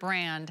be your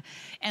brand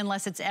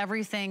unless it's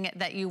everything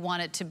that you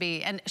want it to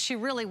be. And she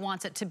really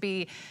wants it to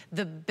be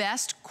the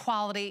best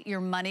quality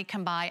your money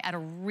can buy at a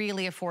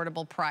really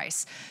affordable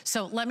price.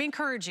 So let me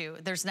encourage you,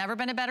 there's never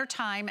been a better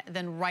time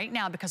than right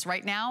now, because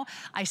right now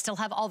I still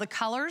have all the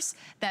colors.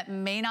 That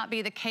may not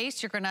be the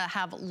case. You're gonna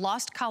have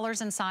lost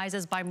colors and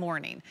sizes by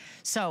morning.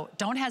 So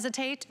don't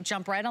hesitate.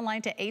 Jump right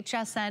online to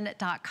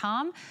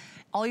hsn.com.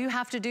 All you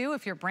have to do,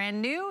 if you're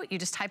brand new, you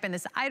just type in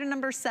this item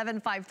number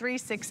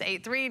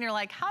 753683, and you're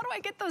like, how do I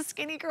get those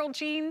Skinnygirl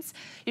jeans?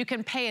 You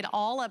can pay it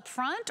all up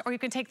front, or you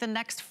can take the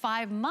next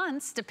 5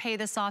 months to pay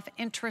this off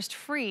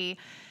interest-free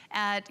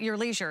at your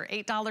leisure,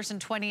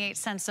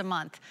 $8.28 a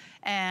month.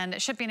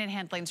 And shipping and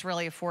handling is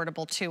really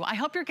affordable too. I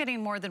hope you're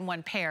getting more than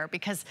one pair,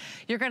 because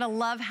you're gonna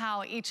love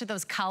how each of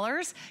those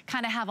colors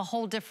kind of have a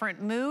whole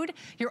different mood.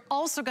 You're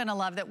also gonna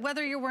love that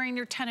whether you're wearing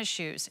your tennis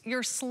shoes,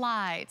 your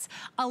slides,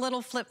 a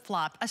little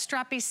flip-flop, a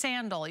strappy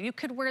sandal, you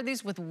could wear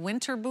these with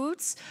winter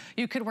boots,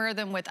 you could wear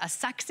them with a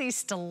sexy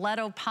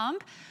stiletto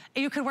pump,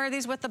 you could wear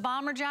these with the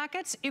bomber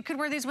jackets. You could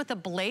wear these with a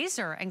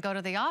blazer and go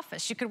to the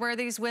office. You could wear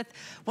these with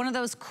one of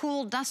those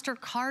cool duster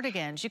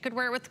cardigans. You could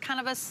wear it with kind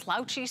of a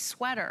slouchy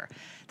sweater.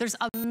 There's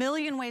a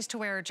million ways to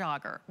wear a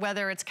jogger,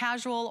 whether it's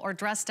casual or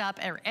dressed up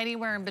or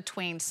anywhere in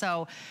between.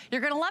 So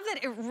you're gonna love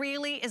that it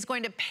really is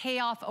going to pay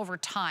off over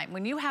time.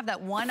 When you have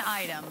that one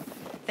item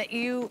that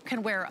you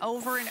can wear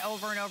over and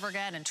over and over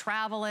again and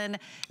travel in,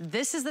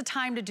 this is the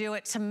time to do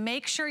it. To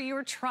make sure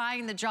you're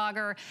trying the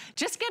jogger,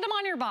 just get them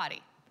on your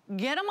body.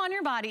 Get them on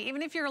your body,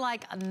 even if you're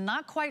like, I'm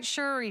not quite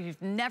sure, or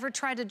you've never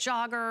tried a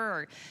jogger,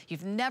 or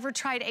you've never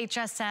tried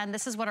HSN.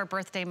 This is what our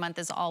birthday month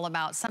is all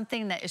about.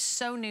 Something that is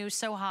so new,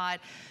 so hot,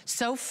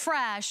 so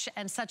fresh,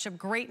 and such a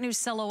great new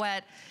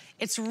silhouette.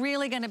 It's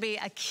really gonna be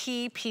a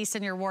key piece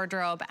in your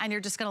wardrobe, and you're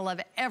just gonna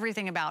love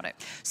everything about it.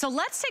 So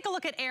let's take a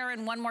look at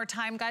Erin one more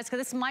time, guys, because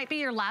this might be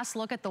your last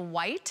look at the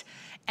white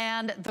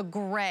and the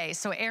gray.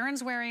 So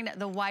Erin's wearing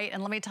the white,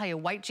 and let me tell you,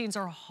 white jeans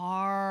are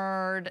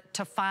hard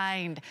to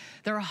find.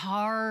 They're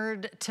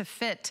hard to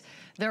fit.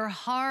 They're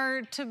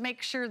hard to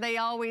make sure they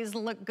always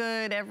look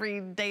good every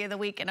day of the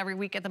week and every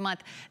week of the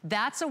month.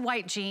 That's a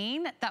white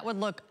jean that would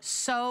look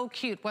so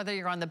cute, whether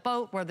you're on the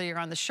boat, whether you're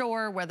on the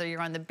shore, whether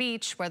you're on the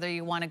beach, whether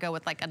you want to go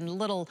with like a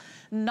little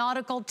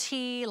nautical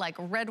tee, like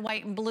red,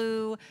 white, and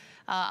blue,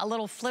 a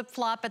little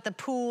flip-flop at the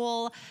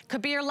pool.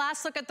 Could be your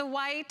last look at the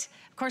white.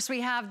 Of course,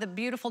 we have the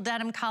beautiful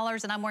denim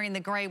colors, and I'm wearing the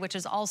gray, which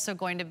is also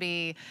going to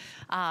be,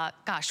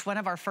 gosh, one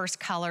of our first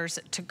colors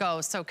to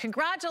go. So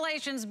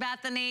congratulations,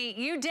 Bethenny.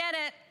 You did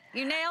it.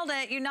 You nailed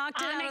it. You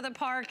knocked it out of the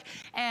park.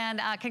 And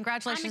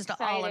congratulations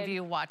to all of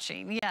you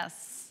watching.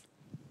 Yes.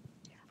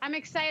 I'm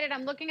excited.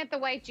 I'm looking at the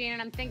white jean,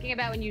 and I'm thinking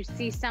about when you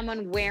see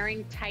someone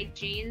wearing tight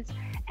jeans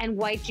and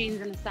white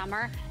jeans in the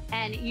summer,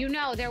 and you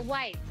know they're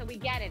white, so we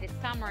get it. It's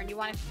summer, and you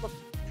want to look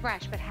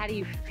fresh, but how do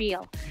you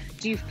feel?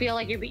 Do you feel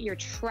like you're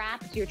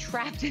trapped? You're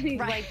trapped in these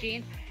white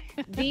jeans?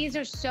 These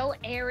are so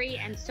airy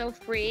and so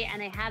free,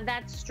 and they have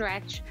that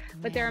stretch,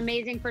 but they're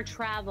amazing for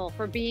travel,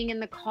 for being in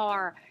the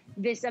car.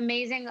 This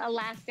amazing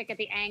elastic at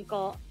the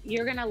ankle.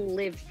 You're gonna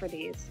live for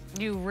these.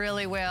 You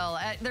really will.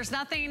 There's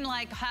nothing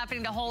like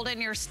having to hold in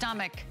your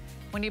stomach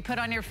when you put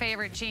on your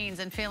favorite jeans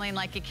and feeling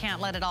like you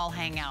can't let it all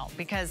hang out,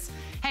 because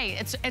hey,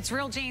 it's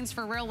real jeans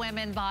for real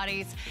women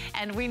bodies,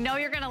 and we know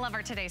you're gonna love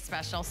our today's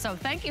special. So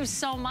thank you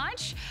so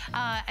much,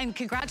 and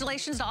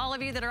congratulations to all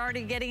of you that are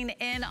already getting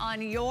in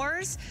on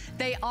yours.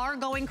 They are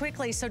going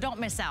quickly, so don't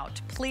miss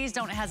out. Please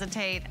don't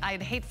hesitate.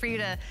 I'd hate for you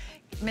to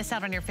miss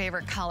out on your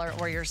favorite color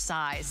or your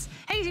size.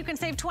 Hey, you can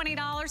save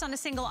 $20 on a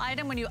single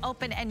item when you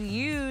open and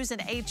use an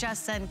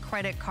HSN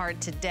credit card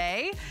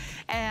today.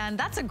 And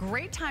that's a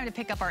great time to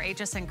pick up our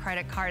HSN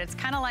credit card. It's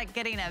kind of like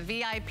getting a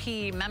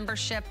VIP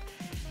membership.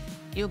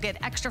 You'll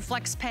get extra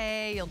flex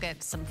pay, you'll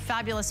get some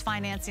fabulous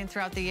financing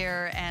throughout the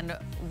year, and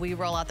we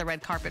roll out the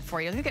red carpet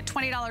for you. You get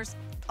 $20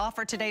 off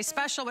for today's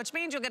special, which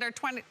means you'll get our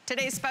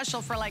today's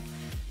special for like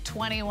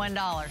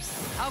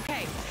 $21.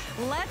 Okay,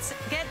 let's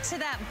get to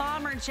that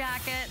bomber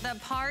jacket. The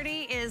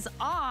party is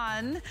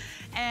on,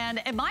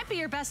 and it might be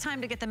your best time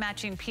to get the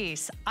matching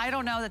piece. I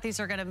don't know that these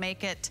are gonna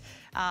make it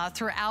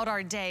throughout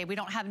our day. We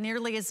don't have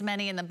nearly as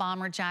many in the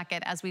bomber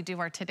jacket as we do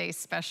our today's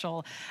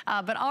special,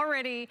 but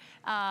already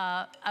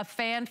a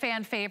fan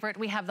favorite.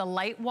 We have the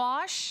light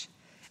wash,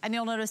 and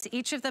you'll notice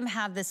each of them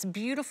have this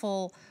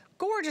beautiful,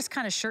 gorgeous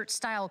kind of shirt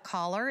style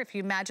collar. If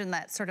you imagine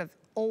that sort of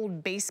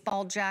old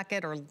baseball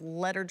jacket or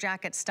leather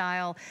jacket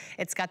style.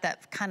 It's got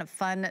that kind of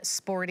fun,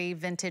 sporty,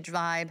 vintage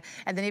vibe.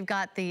 And then you've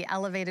got the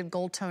elevated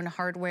gold tone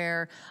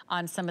hardware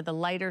on some of the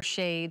lighter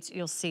shades.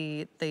 You'll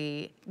see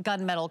the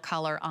gunmetal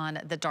color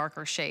on the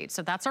darker shade.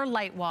 So that's our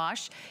light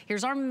wash.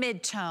 Here's our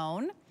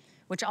mid-tone,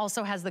 which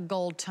also has the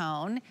gold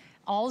tone.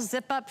 All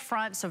zip up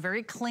front, so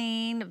very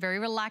clean, very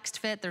relaxed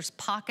fit. There's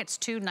pockets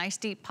too, nice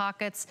deep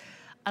pockets.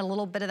 A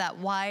little bit of that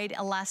wide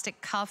elastic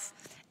cuff,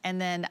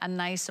 and then a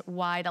nice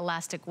wide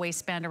elastic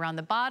waistband around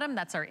the bottom.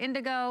 That's our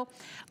indigo.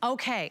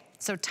 Okay,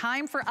 so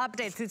time for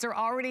updates. These are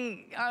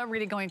already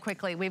going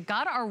quickly. We've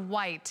got our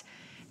white.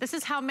 This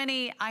is how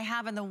many I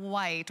have in the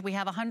white. We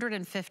have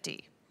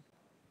 150.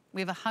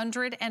 We have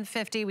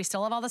 150. We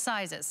still have all the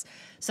sizes.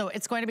 So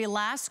it's going to be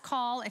last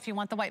call if you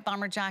want the white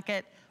bomber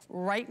jacket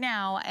right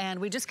now. And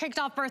we just kicked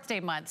off birthday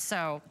month,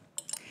 so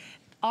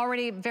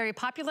already very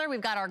popular. We've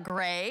got our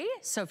gray.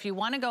 So if you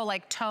want to go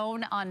like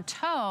tone on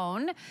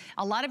tone,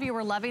 a lot of you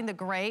are loving the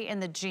gray in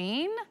the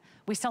jean.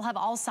 We still have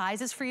all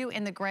sizes for you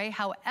in the gray.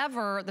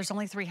 However, there's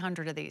only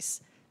 300 of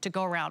these to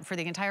go around for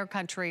the entire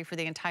country, for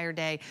the entire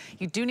day.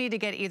 You do need to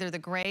get either the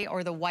gray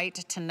or the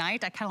white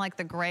tonight. I kind of like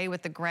the gray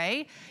with the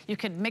gray. You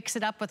could mix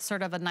it up with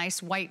sort of a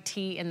nice white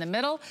tee in the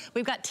middle.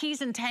 We've got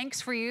tees and tanks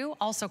for you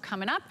also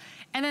coming up.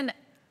 And then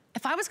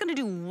if I was gonna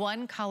do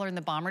one color in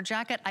the bomber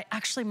jacket, I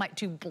actually might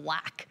do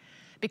black,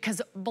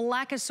 because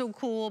black is so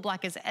cool,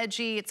 black is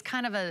edgy. It's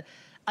kind of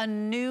a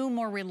new,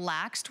 more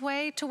relaxed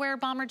way to wear a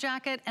bomber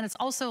jacket. And it's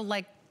also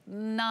like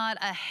not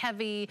a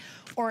heavy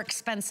or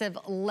expensive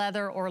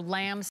leather or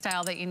lamb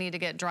style that you need to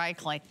get dry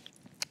cleaned.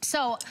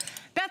 So,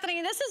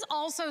 Bethenny, this is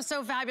also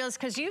so fabulous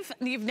because you've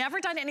never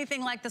done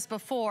anything like this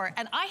before,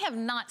 and I have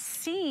not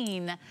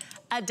seen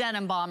a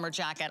denim bomber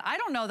jacket. I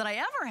don't know that I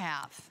ever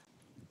have.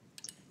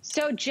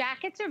 So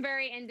jackets are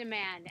very in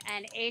demand,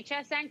 and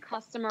HSN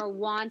customer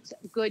wants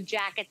good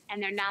jackets,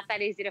 and they're not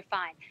that easy to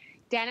find.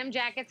 Denim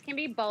jackets can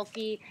be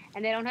bulky,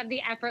 and they don't have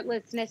the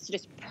effortlessness to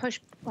just push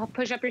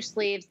up your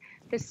sleeves.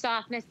 The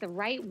softness, the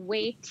right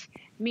weight,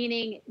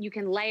 meaning you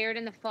can layer it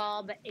in the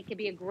fall, but it could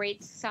be a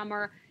great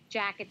summer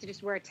jacket to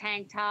just wear a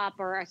tank top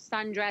or a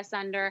sundress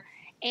under,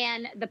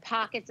 and the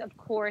pockets, of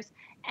course.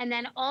 And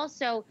then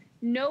also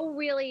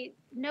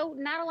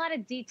not a lot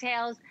of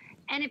details.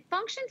 And it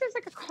functions as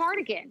like a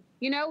cardigan,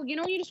 you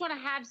just want to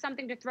have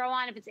something to throw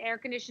on if it's air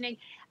conditioning.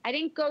 I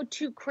didn't go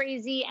too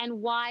crazy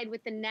and wide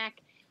with the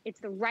neck. It's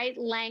the right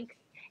length.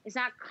 It's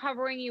not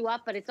covering you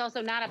up, but it's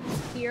also not up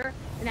here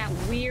in that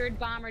weird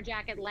bomber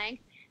jacket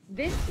length.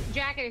 This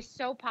jacket is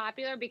so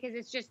popular because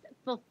it's just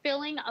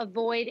fulfilling a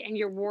void in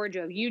your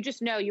wardrobe. You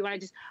just know you want to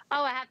just,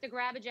 oh, I have to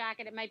grab a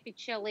jacket. It might be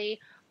chilly,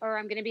 or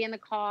I'm going to be in the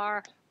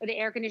car, or the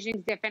air conditioning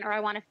is different, or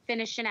I want to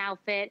finish an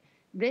outfit.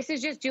 This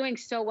is just doing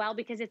so well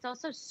because it's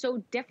also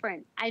so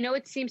different. I know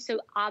it seems so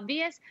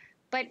obvious,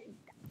 but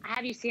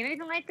have you seen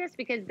anything like this?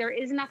 Because there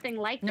is nothing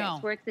like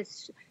this, where it's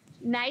this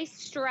nice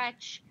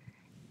stretch.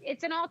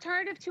 It's an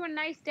alternative to a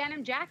nice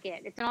denim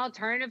jacket. It's an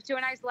alternative to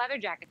a nice leather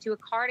jacket, to a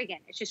cardigan.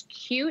 It's just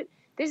cute.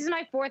 This is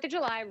my 4th of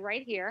July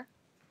right here.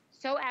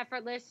 So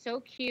effortless, so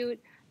cute,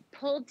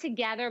 pulled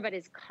together, but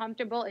as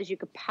comfortable as you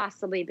could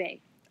possibly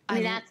be. I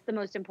mean, that's the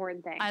most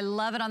important thing. I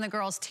love it on the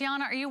girls.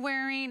 Tiana, are you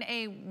wearing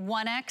a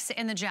 1X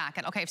in the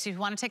jacket? Okay, so if you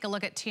want to take a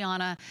look at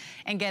Tiana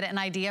and get an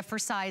idea for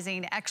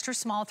sizing, extra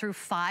small through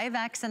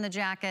 5X in the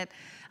jacket.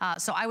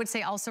 So I would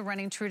say also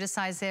running true to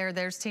size there.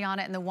 There's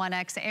Tiana in the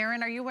 1X.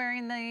 Erin, are you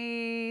wearing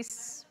the...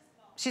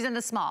 She's in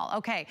the small,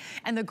 okay.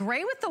 And the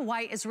gray with the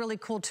white is really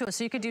cool too.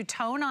 So you could do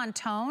tone on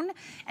tone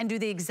and do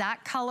the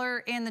exact color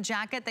in the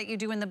jacket that you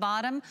do in the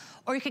bottom,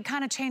 or you could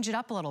kind of change it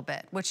up a little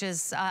bit, which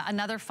is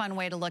another fun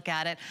way to look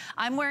at it.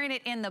 I'm wearing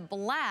it in the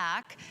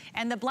black,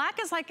 and the black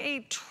is like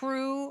a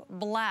true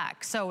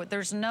black. So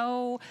there's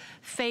no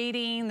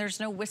fading, there's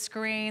no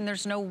whiskering,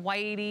 there's no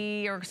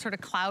whitey or sort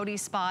of cloudy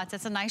spots.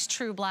 It's a nice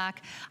true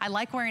black. I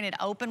like wearing it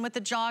open with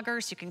the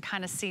joggers. You can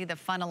kind of see the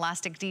fun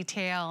elastic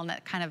detail and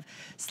that kind of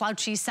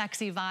slouchy,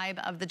 sexy vibe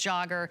of the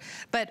jogger.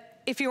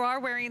 But if you are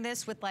wearing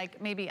this with like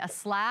maybe a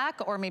slack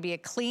or maybe a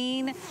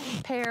clean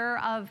pair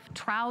of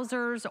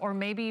trousers, or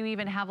maybe you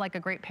even have like a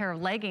great pair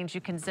of leggings,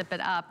 you can zip it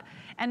up.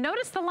 And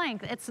notice the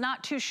length, it's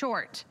not too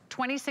short.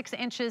 26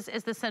 inches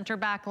is the center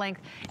back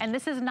length, and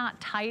this is not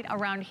tight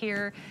around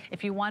here.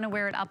 If you want to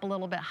wear it up a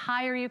little bit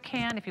higher, you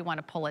can. If you want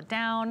to pull it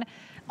down.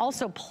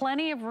 Also,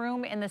 plenty of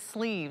room in the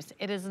sleeves.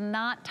 It is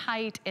not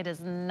tight, it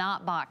is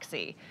not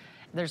boxy.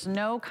 There's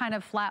no kind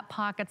of flat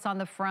pockets on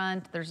the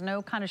front. There's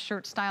no kind of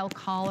shirt style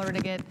collar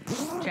to get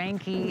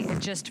janky. It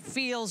just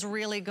feels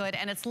really good,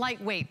 and it's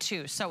lightweight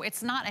too. So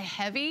it's not a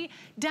heavy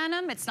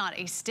denim. It's not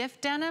a stiff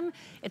denim.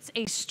 It's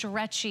a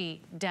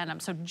stretchy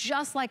denim. So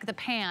just like the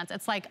pants,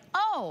 it's like,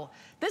 oh,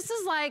 this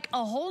is like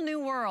a whole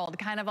new world,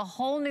 kind of a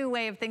whole new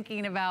way of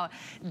thinking about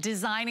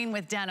designing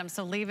with denim.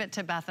 So leave it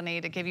to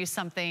Bethenny to give you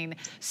something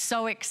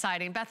so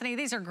exciting. Bethenny,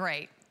 these are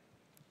great.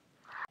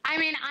 I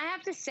mean, I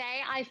have to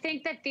say, I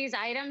think that these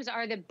items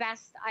are the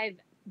best I've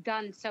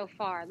done so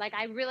far. Like,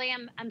 I really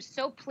am, I'm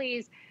so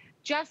pleased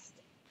just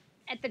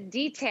at the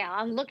detail.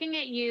 I'm looking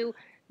at you,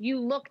 you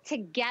look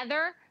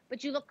together,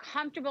 but you look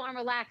comfortable and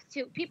relaxed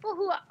too. People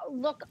who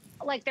look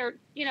like they're,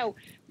 you know,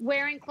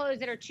 wearing clothes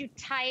that are too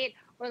tight,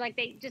 or like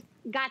they just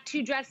got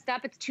too dressed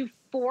up, it's too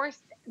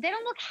forced, they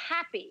don't look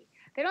happy.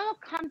 They don't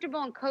look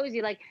comfortable and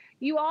cozy. Like,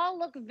 you all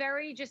look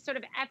very just sort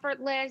of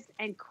effortless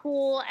and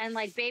cool, and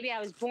like, baby,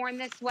 I was born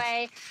this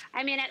way.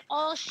 I mean, at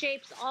all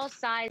shapes, all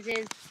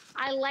sizes.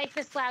 I like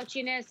the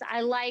slouchiness.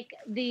 I like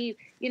the,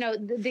 you know,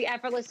 the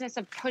effortlessness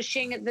of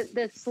pushing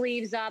the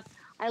sleeves up.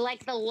 I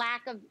like the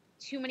lack of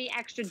too many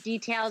extra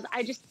details.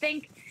 I just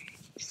think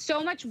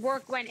so much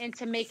work went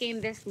into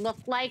making this look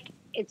like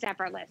it's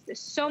effortless. There's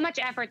so much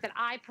effort that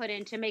I put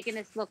into making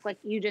this look like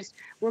you just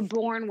were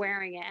born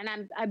wearing it.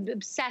 And I'm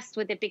obsessed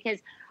with it because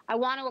I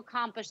want to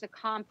accomplish the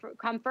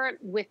comfort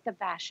with the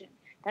fashion.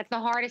 That's the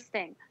hardest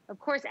thing. Of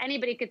course,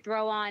 anybody could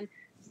throw on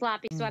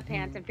sloppy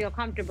sweatpants and feel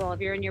comfortable if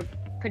you're in your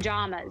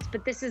pajamas,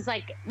 but this is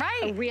like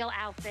a real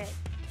outfit.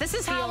 This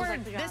is how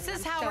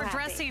we're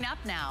dressing up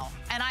now.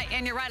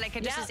 And you're right, I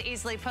could just as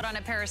easily put on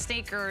a pair of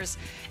sneakers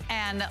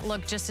and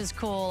look just as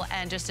cool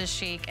and just as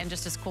chic and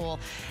just as cool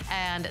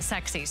and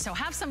sexy. So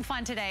have some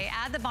fun today.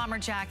 Add the bomber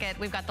jacket.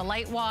 We've got the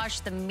light wash,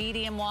 the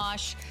medium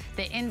wash,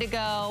 the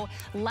indigo,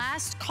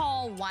 last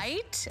call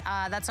white.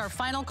 That's our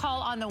final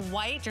call on the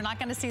white. You're not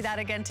gonna see that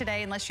again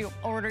today unless you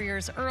order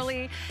yours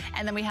early.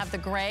 And then we have the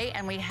gray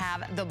and we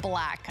have the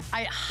black.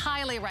 I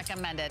highly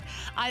recommend it.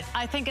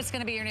 I think it's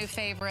gonna be your new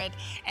favorite,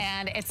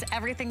 and it's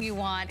everything you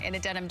want in a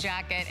denim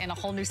jacket in a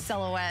whole new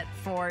silhouette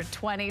for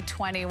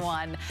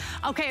 2021.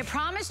 Okay, I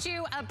promised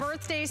you a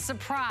birthday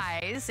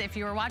surprise. If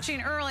you were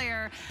watching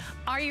earlier,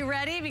 are you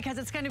ready? Because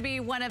it's going to be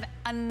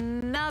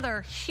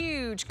another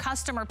huge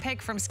customer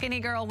pick from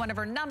Skinnygirl, one of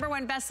her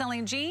 #1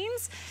 best-selling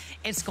jeans.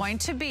 It's going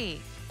to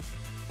be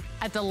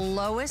at the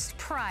lowest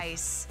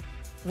price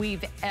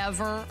we've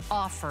ever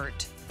offered.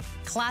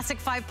 Classic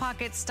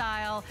 5-pocket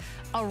style,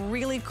 a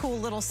really cool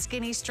little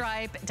skinny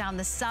stripe down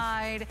the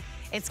side.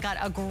 It's got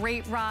a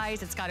great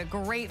rise. It's got a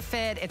great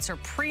fit. It's her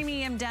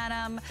premium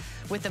denim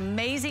with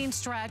amazing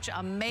stretch,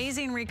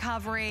 amazing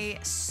recovery,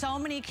 so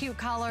many cute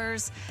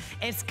colors.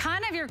 It's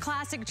kind of your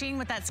classic jean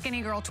with that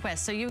Skinnygirl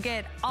twist. So you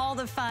get all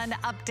the fun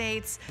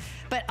updates,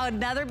 but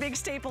another big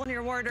staple in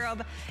your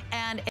wardrobe.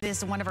 And it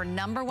is one of her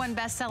 #1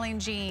 best-selling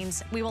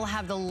jeans. We will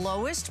have the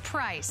lowest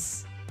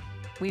price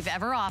we've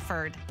ever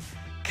offered,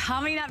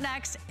 Coming up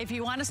next, if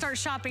you want to start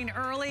shopping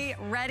early,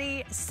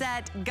 ready,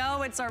 set,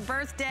 go. It's our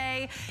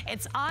birthday.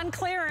 It's on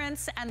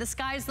clearance, and the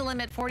sky's the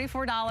limit.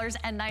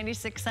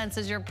 $44.96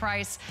 is your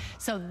price.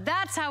 So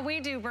that's how we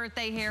do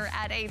birthday here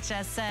at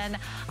HSN.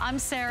 I'm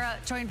Sarah.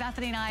 Join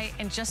Bethany and I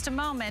in just a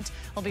moment.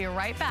 We'll be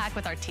right back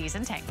with our teas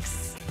and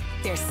tanks.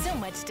 There's so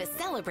much to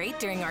celebrate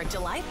during our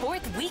July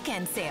 4th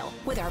weekend sale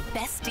with our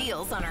best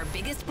deals on our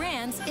biggest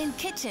brands in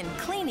kitchen,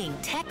 cleaning,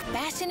 tech,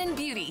 fashion, and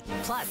beauty,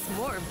 plus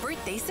more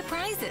birthday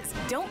surprises.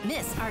 Don't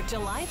miss our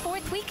July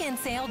 4th weekend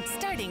sale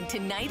starting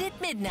tonight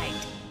at midnight.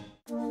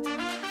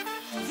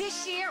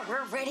 This year,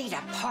 we're ready to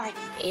party.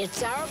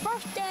 It's our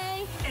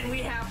birthday. And we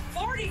have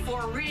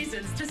 44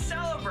 reasons to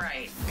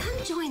celebrate.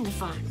 Come join the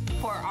fun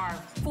for our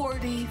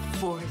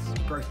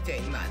 44th birthday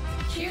month.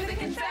 Cue the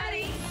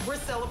confetti. We're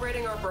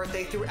celebrating our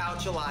birthday throughout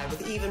July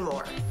with even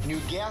more. New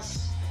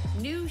guests.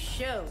 New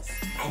shows.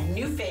 And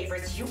new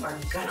favorites you are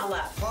gonna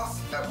love.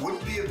 Plus, that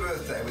wouldn't be a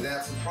birthday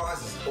without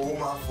surprises all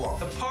month long.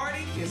 The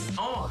party is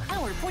on.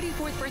 Our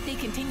 44th birthday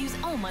continues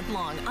all month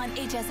long on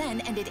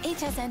HSN and at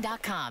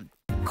hsn.com.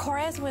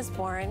 Korez was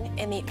born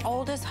in the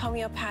oldest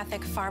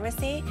homeopathic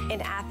pharmacy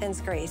in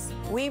Athens, Greece.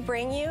 We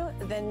bring you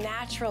the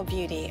natural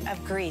beauty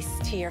of Greece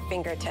to your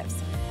fingertips,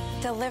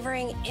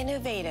 delivering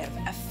innovative,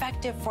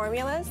 effective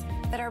formulas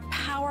that are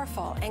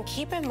powerful and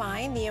keep in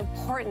mind the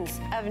importance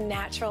of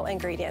natural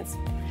ingredients.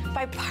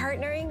 By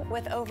partnering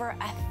with over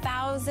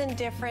 1,000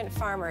 different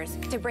farmers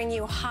to bring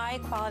you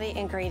high-quality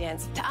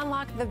ingredients to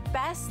unlock the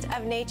best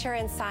of nature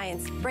and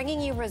science, bringing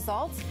you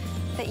results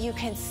that you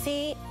can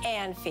see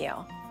and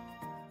feel.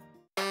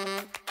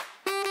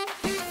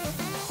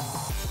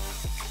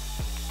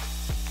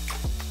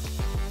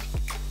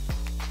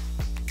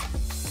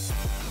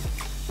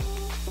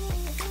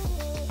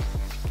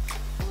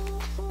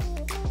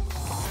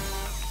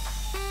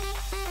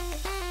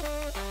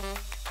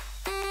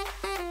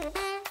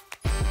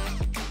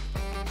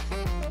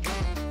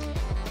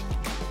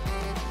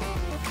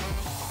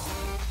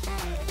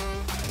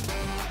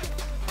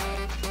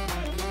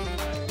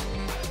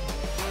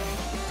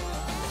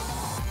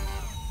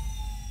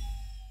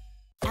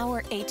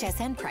 Our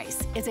HSN price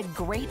is a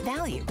great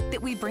value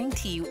that we bring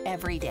to you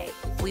every day.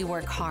 We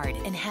work hard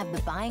and have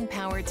the buying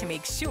power to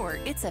make sure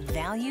it's a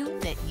value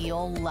that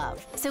you'll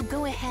love. So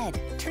go ahead,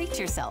 treat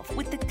yourself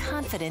with the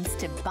confidence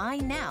to buy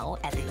now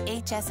at the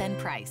HSN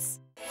price.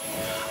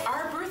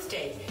 Our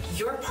birthday,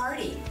 your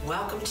party.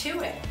 Welcome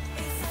to it.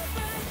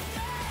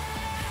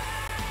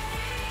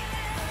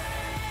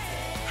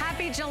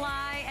 Happy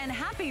July and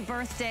happy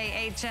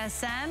birthday,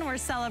 HSN. We're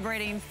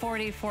celebrating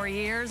 44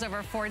 years,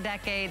 over 4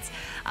 decades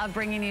of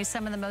bringing you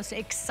some of the most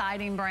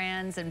exciting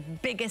brands and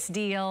biggest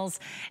deals.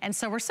 And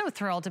so we're so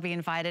thrilled to be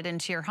invited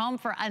into your home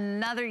for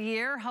another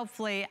year,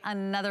 hopefully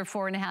another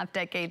 4.5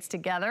 decades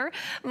together.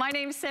 My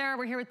name's Sarah.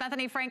 We're here with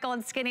Bethenny Frankel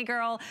and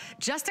Skinnygirl.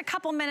 Just a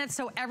couple minutes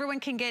so everyone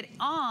can get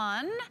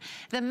on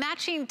the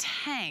matching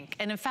tank.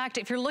 And in fact,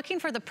 if you're looking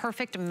for the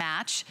perfect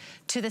match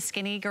to the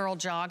Skinnygirl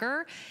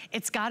jogger,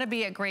 it's gotta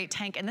be a great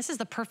tank. And this is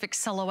the perfect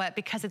silhouette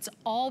because it's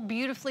all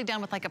beautifully done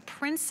with like a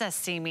princess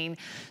seaming.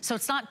 So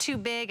it's not too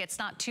big, it's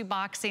not too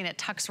boxy, and it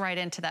tucks right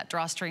into that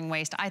drawstring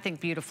waist, I think,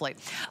 beautifully.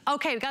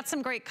 Okay, we've got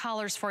some great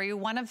colors for you.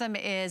 One of them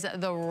is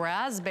the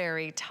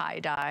raspberry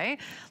tie-dye.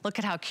 Look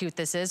at how cute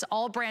this is.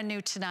 All brand new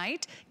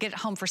tonight. Get it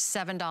home for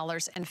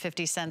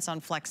 $7.50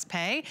 on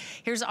FlexPay.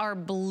 Here's our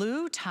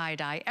blue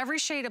tie-dye, every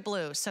shade of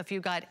blue. So if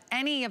you've got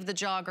any of the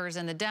joggers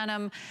and the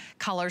denim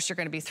colors, you're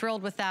gonna be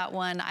thrilled with that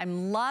one.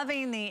 I'm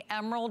loving the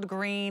emerald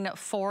green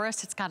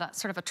forest. It's got a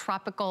sort of a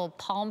tropical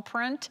palm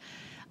print,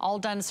 all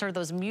done sort of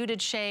those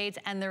muted shades.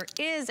 And there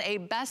is a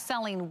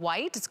best-selling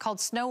white. It's called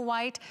Snow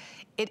White.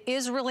 It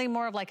is really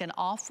more of like an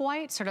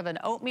off-white, sort of an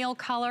oatmeal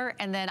color.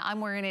 And then I'm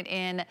wearing it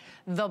in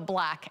the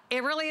black.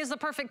 It really is the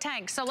perfect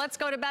tank. So let's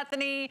go to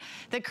Bethenny,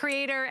 the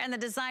creator and the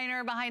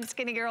designer behind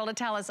Skinnygirl, to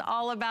tell us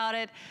all about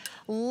it.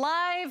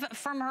 Live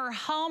from her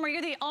home. Are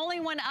you the only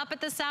one up at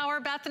this hour,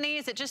 Bethenny?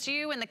 Is it just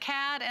you and the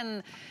cat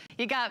and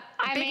you got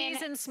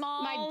biggies and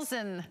smalls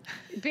and...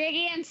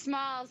 Biggie and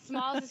Smalls.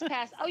 Smalls is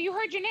past. Oh, you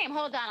heard your name.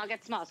 Hold on, I'll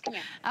get Smalls. Come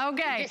here.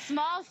 Okay.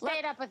 Smalls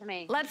stayed up with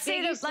me. Let's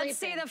see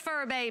the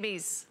fur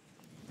babies.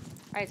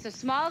 All right, so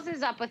Smalls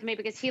is up with me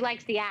because he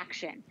likes the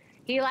action.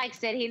 He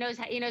likes it. He knows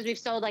we've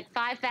sold like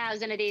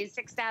 5,000 of these,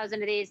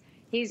 6,000 of these.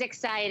 He's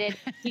excited.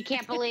 He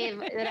can't believe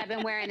that I've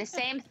been wearing the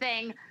same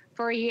thing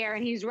for a year,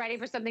 and he's ready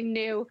for something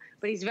new,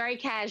 but he's very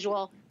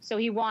casual, so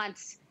he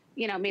wants,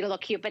 me to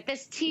look cute. But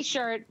this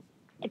T-shirt,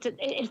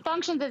 it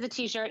functions as a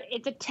T-shirt.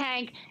 It's a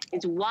tank.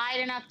 It's wide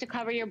enough to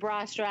cover your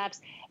bra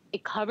straps.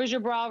 It covers your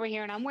bra over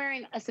here, and I'm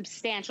wearing a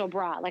substantial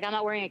bra. Like, I'm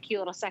not wearing a cute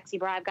little sexy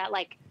bra. I've got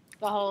like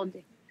the whole...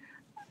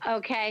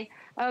 Okay.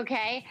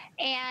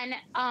 And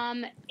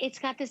it's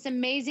got this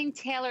amazing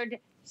tailored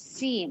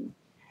seam,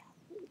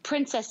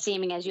 princess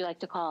seaming, as you like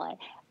to call it,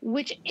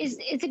 which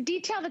it's a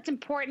detail that's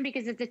important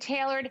because it's a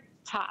tailored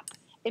top.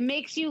 It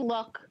makes you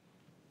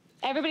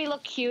everybody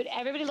look cute.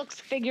 Everybody looks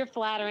figure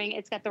flattering.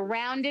 It's got the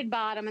rounded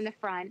bottom in the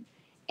front.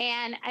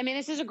 And I mean,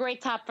 this is a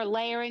great top for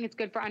layering. It's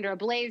good for under a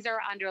blazer,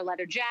 under a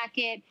leather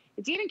jacket.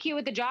 It's even cute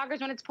with the joggers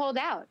when it's pulled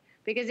out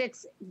because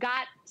it's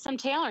got some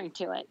tailoring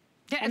to it.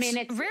 Yeah, I mean,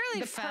 it's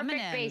really the feminine.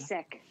 perfect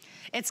basic.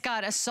 It's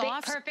got a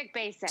soft, perfect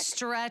basic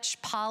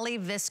stretch poly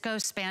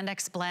viscose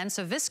spandex blend.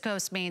 So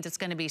viscose means it's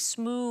gonna be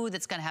smooth,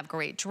 it's gonna have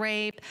great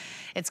drape,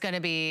 it's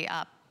gonna be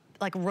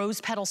like rose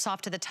petal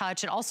soft to the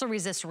touch. It also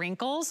resists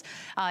wrinkles.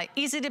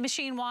 Easy to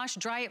machine wash,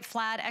 dry it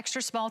flat,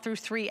 extra small through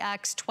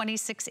 3X,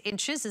 26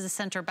 inches is the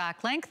center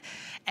back length.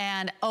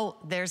 And oh,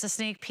 there's a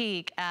sneak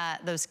peek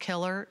at those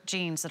killer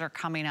jeans that are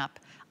coming up.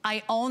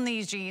 I own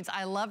these jeans,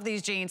 I love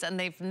these jeans, and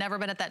they've never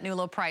been at that new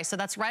low price. So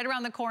that's right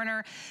around the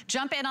corner.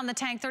 Jump in on the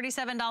tank,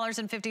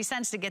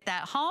 $37.50 to get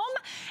that home,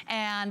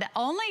 and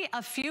only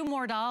a few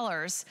more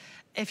dollars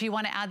if you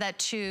want to add that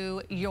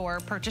to your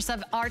purchase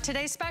of our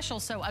today's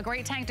special. So a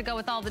great tank to go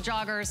with all the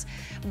joggers.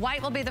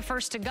 White will be the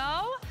first to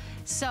go.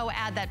 So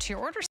add that to your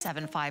order,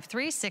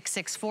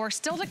 753-664.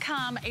 Still to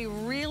come, a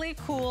really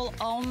cool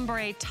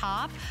ombre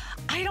top.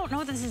 I don't know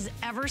if this has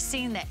ever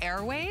seen the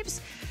airwaves,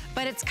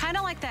 but it's kind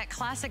of like that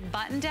classic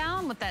button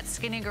down with that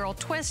Skinnygirl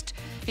twist.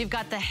 You've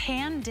got the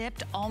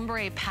hand-dipped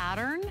ombre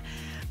pattern,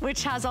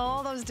 which has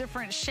all those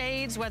different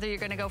shades, whether you're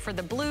gonna go for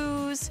the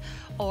blues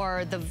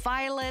or the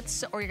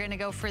violets, or you're gonna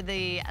go for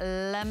the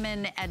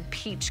lemon and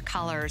peach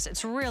colors.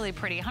 It's really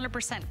pretty,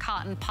 100%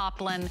 cotton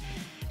poplin,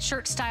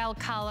 shirt style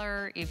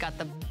color. You've got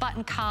the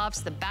button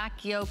cuffs, the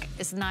back yoke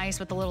is nice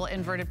with the little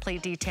inverted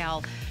pleat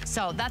detail.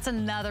 So that's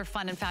another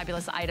fun and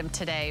fabulous item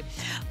today.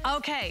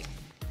 Okay,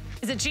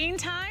 is it jean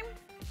time?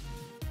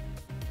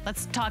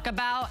 Let's talk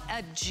about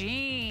a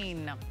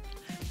jean.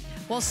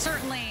 Well,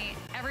 certainly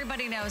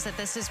everybody knows that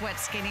this is what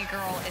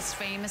Skinnygirl is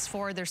famous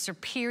for. Their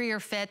superior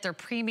fit, their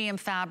premium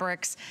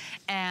fabrics,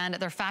 and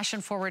their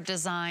fashion-forward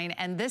design.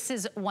 And this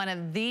is one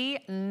of the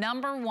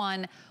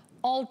 #1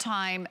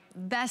 all-time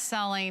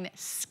best-selling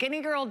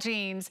Skinnygirl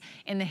jeans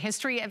in the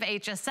history of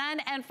HSN.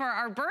 And for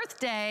our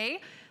birthday,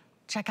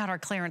 check out our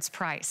clearance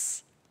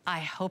price.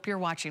 I hope you're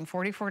watching.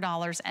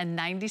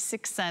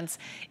 $44.96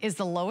 is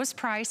the lowest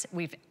price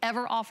we've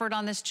ever offered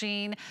on this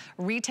jean.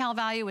 Retail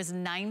value is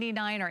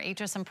 $99, or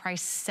HSN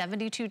price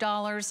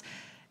 $72.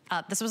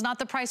 This was not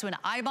the price when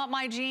I bought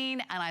my jean,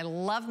 and I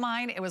love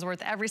mine. It was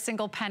worth every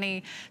single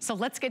penny. So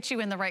let's get you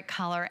in the right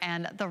color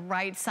and the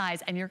right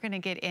size, and you're gonna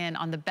get in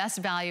on the best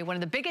value, one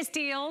of the biggest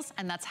deals,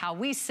 and that's how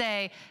we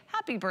say,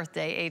 happy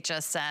birthday,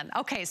 HSN.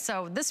 Okay,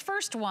 so this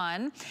first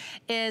one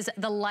is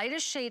the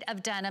lightest shade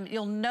of denim.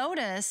 You'll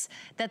notice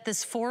that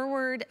this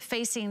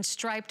forward-facing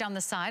stripe down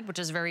the side, which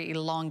is very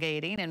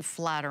elongating and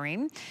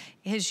flattering,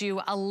 gives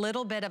you a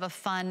little bit of a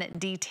fun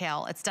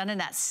detail. It's done in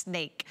that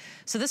snake.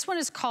 So this one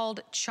is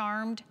called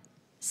Charmed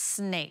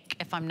Snake,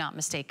 if I'm not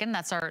mistaken.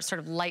 That's our sort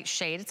of light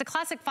shade. It's a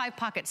classic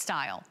 5-pocket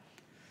style.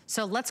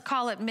 So let's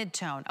call it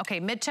mid-tone. Okay,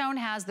 mid-tone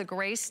has the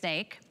gray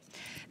snake.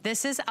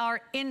 This is our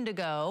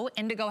indigo.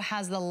 Indigo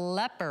has the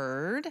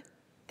leopard.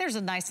 There's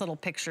a nice little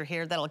picture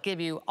here that'll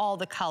give you all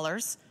the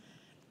colors.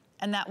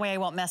 And that way I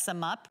won't mess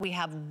them up. We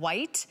have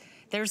white.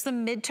 There's the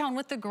mid-tone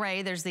with the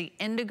gray. There's the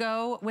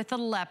indigo with the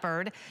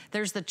leopard.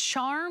 There's the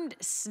charmed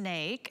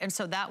snake. And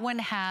so that one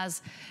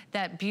has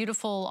that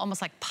beautiful,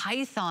 almost like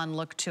python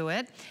look to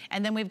it.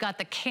 And then we've got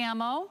the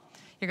camo.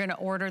 You're gonna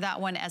order that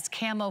one as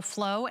camo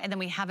flow. And then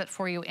we have it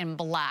for you in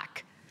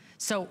black.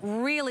 So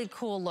really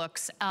cool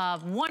looks.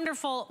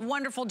 Wonderful,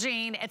 wonderful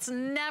jean. It's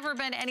never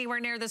been anywhere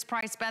near this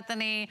price,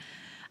 Bethenny.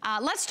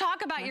 Let's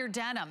talk about your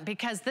denim,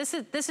 because this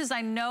is,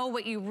 I know,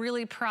 what you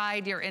really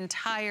pride your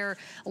entire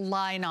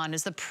line on,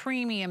 is the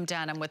premium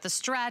denim with the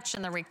stretch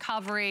and the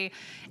recovery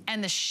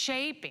and the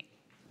shaping.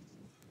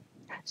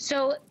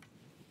 So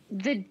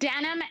the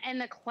denim and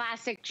the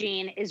classic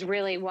jean is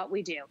really what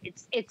we do.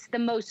 It's the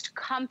most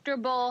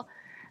comfortable,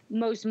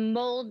 most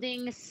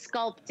molding,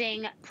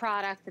 sculpting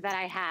product that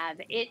I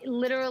have. It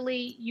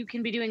literally, you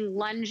can be doing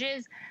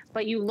lunges,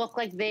 but you look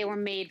like they were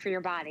made for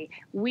your body.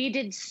 We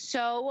did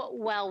so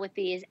well with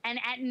these, and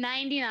at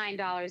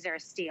 $99, they're a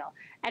steal.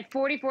 At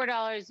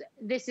 $44,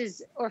 this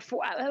is, or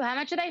how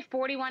much are they?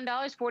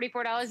 $41,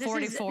 $44?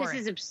 This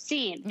is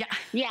obscene. Yeah.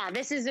 Yeah,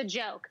 this is a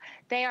joke.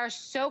 They are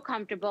so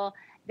comfortable.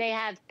 They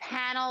have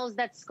panels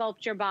that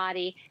sculpt your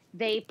body.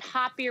 They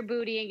pop your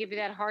booty and give you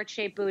that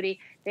heart-shaped booty.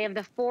 They have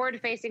the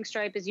forward-facing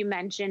stripe, as you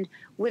mentioned,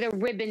 with a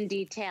ribbon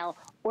detail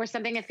or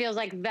something that feels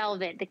like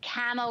velvet. The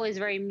camo is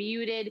very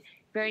muted,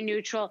 very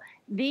neutral.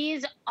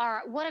 These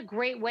are, what a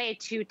great way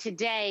to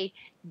today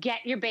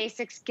get your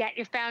basics, get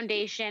your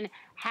foundation,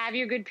 have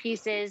your good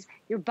pieces.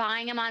 You're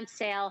buying them on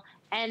sale,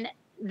 and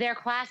they're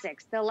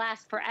classics. They'll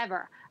last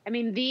forever. I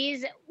mean,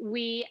 these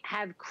we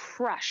have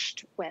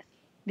crushed with.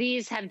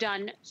 These have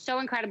done so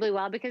incredibly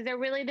well because they're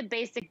really the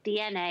basic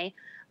DNA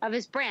of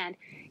this brand.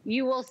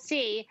 You will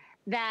see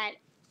that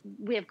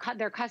we have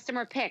their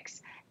customer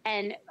picks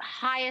and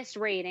highest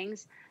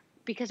ratings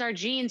because our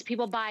jeans,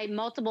 people buy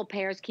multiple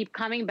pairs, keep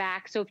coming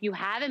back. So if you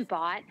haven't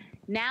bought,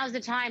 now's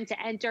the time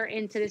to enter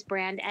into this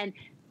brand and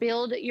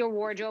build your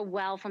wardrobe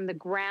well from the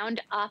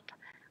ground up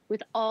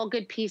with all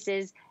good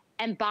pieces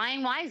and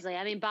buying wisely.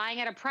 I mean,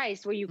 buying at a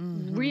price where you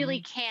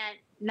really can't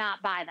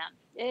not buy them.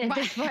 at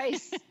this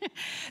price.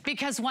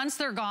 Because once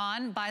they're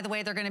gone, by the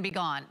way, they're gonna be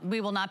gone.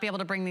 We will not be able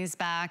to bring these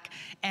back.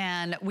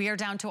 And we are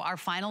down to our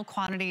final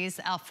quantities.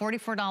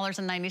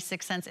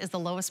 $44.96 is the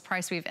lowest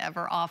price we've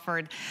ever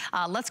offered.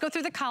 Let's go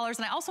through the collars.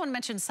 And I also wanna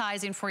mention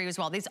sizing for you as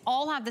well. These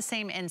all have the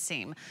same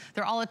inseam.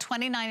 They're all a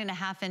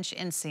 29.5-inch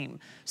inseam.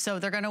 So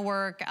they're gonna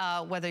work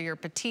whether you're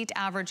petite,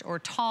 average, or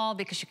tall,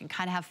 because you can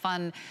kind of have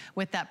fun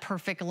with that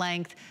perfect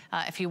length.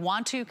 If you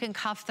want to, you can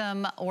cuff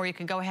them, or you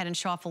can go ahead and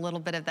show off a little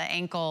bit of the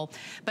ankle.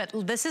 But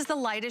this is the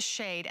lightest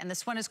shade, and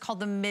this one is called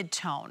the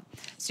mid-tone.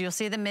 So you'll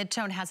see the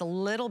mid-tone has a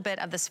little bit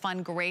of this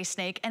fun gray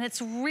snake, and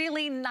it's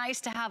really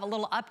nice to have a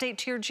little update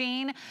to your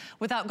jean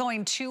without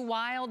going too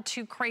wild,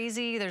 too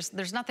crazy.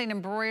 There's nothing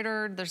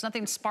embroidered, there's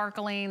nothing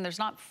sparkling, there's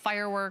not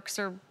fireworks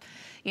or,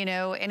 you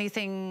know,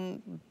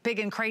 anything big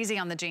and crazy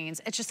on the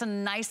jeans. It's just a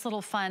nice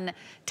little fun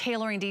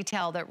tailoring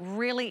detail that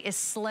really is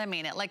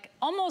slimming. It like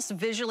almost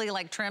visually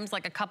like trims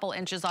like a couple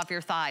inches off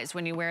your thighs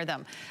when you wear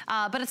them.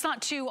 But it's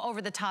not too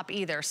over the top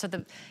either. So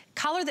the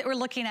color that we're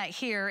looking at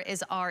here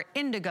is our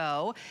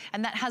indigo,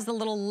 and that has the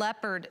little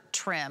leopard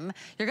trim.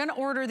 You're gonna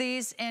order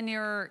these in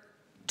your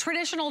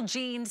traditional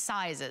jean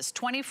sizes,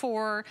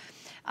 24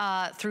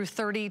 through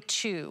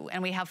 32,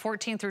 and we have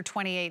 14 through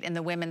 28 in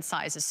the women's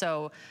sizes.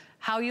 So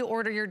how you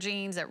order your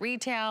jeans at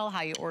retail,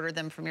 how you order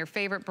them from your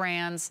favorite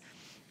brands.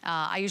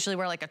 I usually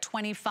wear like a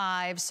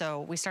 25,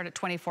 so we start at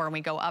 24 and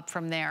we go up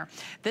from there.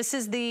 This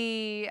is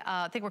the,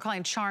 I think we're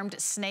calling Charmed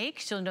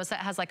Snake. You'll notice that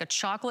has like a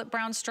chocolate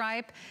brown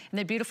stripe and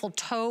the beautiful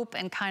taupe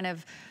and kind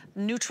of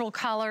neutral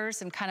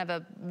colors and kind of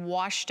a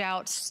washed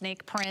out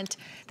snake print.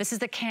 This is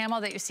the camo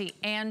that you see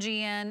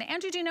Angie in.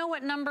 Angie, do you know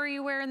what number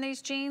you wear in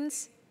these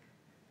jeans?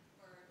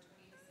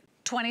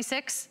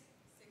 26?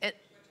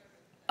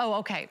 Oh,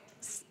 okay.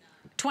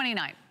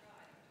 29.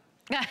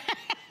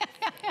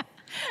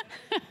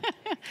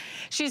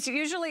 She's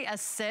usually a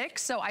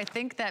 6, so I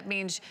think that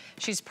means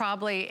she's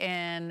probably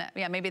in,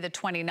 yeah, maybe the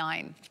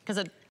 29,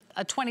 because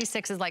a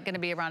 26 is like gonna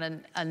be around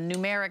a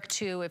numeric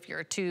 2 if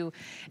you're a 2.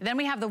 And then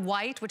we have the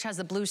white, which has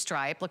the blue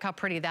stripe. Look how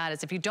pretty that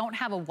is. If you don't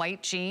have a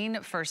white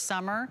jean for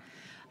summer,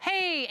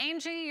 hey,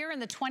 Angie, you're in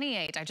the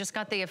 28. I just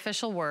got the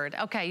official word.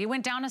 Okay, you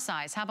went down a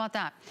size. How about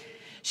that?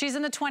 She's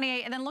in the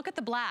 28, and then look at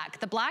the black.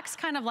 The black's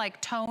kind of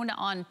like tone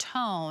on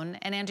tone,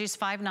 and Angie's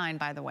 5'9",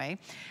 by the way.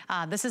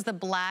 This is the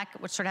black,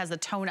 which sort of has the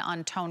tone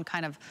on tone,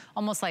 kind of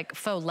almost like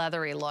faux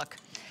leathery look.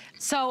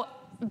 So,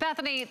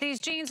 Bethenny, these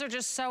jeans are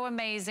just so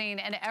amazing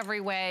in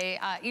every way.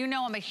 You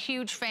know I'm a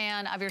huge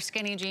fan of your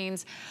skinny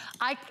jeans.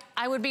 I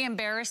would be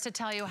embarrassed to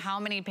tell you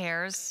how many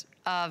pairs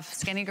of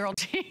Skinnygirl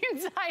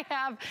jeans I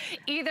have,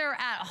 either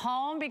at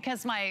home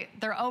because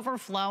they're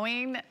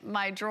overflowing,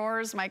 my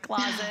drawers, my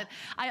closet.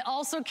 I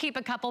also keep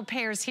a couple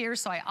pairs here,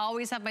 so I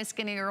always have my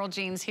Skinnygirl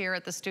jeans here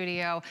at the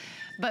studio.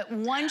 But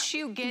once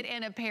you get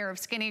in a pair of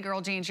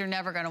Skinnygirl jeans, you're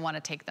never gonna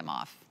wanna take them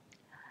off.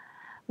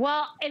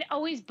 Well, it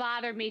always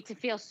bothered me to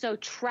feel so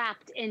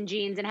trapped in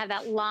jeans and have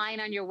that line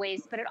on your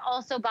waist, but it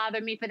also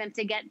bothered me for them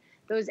to get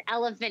those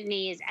elephant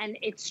knees, and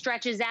it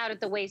stretches out at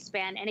the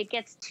waistband and it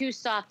gets too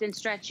soft and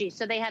stretchy.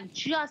 So they have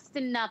just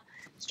enough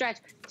stretch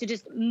to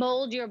just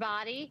mold your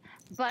body,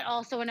 but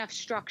also enough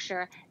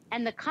structure.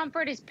 And the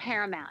comfort is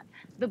paramount.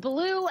 The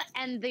blue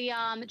and the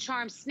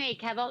Charmed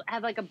Snake have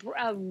like a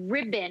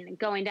ribbon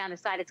going down the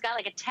side. It's got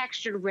like a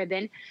textured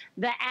ribbon.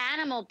 The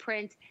animal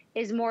print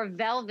is more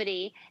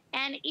velvety.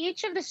 And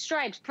each of the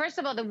stripes, first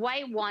of all, the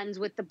white ones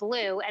with the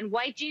blue, and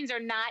white jeans are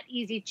not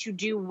easy to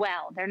do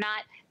well.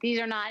 These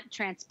are not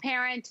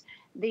transparent.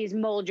 These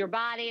mold your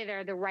body.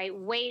 They're the right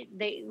weight.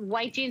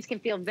 White jeans can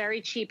feel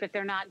very cheap if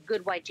they're not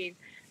good white jeans.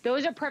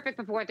 Those are perfect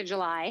for 4th of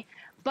July.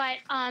 But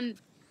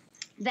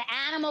the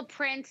animal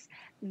prints,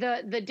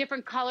 the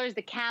different colors,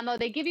 the camo,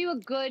 they give you a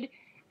good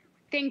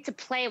thing to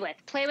play with.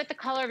 Play with the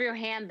color of your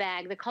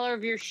handbag, the color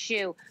of your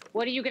shoe.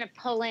 What are you going to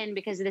pull in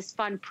because of this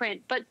fun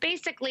print? But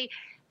basically,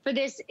 for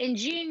this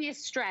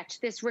ingenious stretch,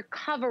 this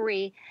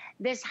recovery,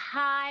 this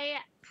high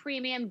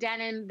premium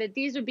denim, that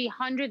these would be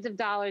hundreds of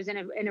dollars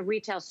in a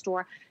retail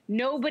store.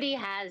 Nobody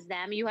has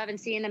them. You haven't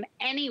seen them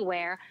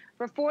anywhere.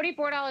 For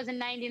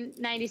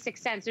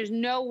 $44.96, there's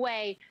no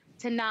way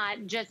to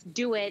not just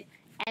do it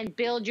and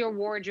build your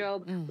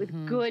wardrobe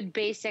with good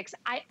basics.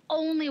 I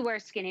only wear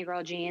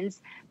Skinnygirl jeans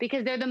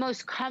because they're the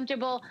most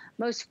comfortable,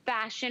 most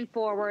fashion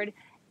forward,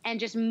 and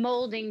just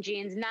molding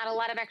jeans, not a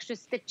lot of extra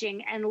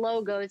stitching and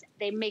logos.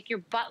 They make your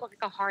butt look like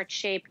a heart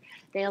shape.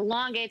 They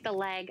elongate the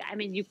leg. I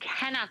mean, you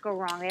cannot go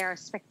wrong. They are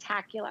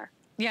spectacular.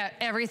 Yeah,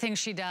 everything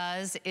she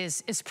does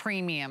is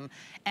premium.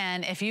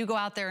 And if you go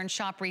out there and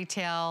shop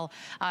retail,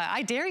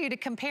 I dare you to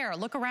compare,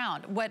 look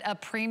around what a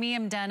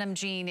premium denim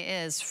jean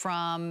is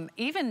from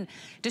even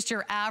just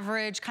your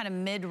average kind of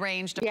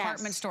mid-range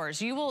department stores.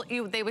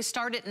 They would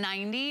start at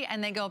 $90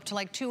 and they go up to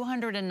like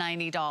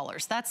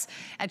 $290. That's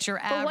at your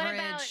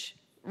average.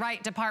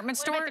 Right, department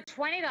store. What about the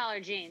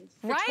 $20 jeans?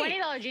 The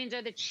right. $20 jeans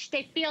are they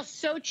feel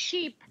so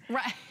cheap,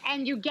 right?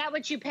 And you get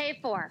what you pay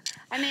for.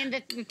 I mean,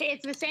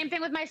 it's the same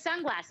thing with my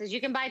sunglasses. You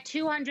can buy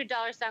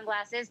 $200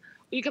 sunglasses.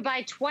 You could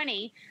buy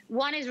 20.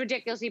 One is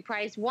ridiculously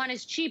priced. One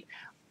is cheap.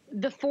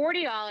 the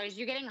 $40,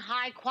 you're getting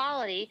high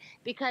quality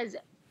because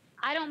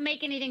I don't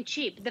make anything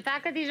cheap. The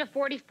fact that these are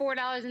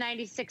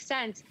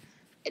 $44.96,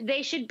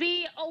 they should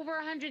be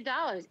over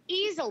 $100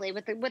 easily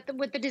with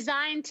the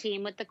design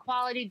team, with the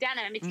quality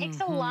denim. It takes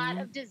a lot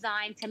of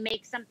design to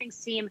make something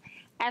seem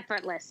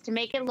effortless, to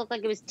make it look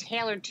like it was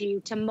tailored to you,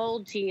 to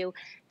mold to you,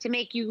 to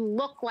make you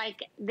look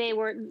like they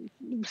were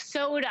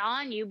sewed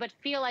on you, but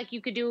feel like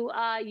you could do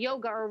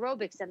yoga or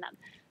aerobics in them.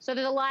 So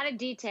there's a lot of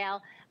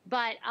detail,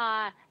 but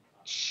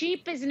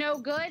cheap is no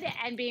good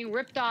and being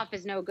ripped off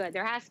is no good.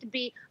 There has to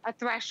be a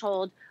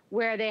threshold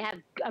where they have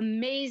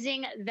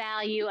amazing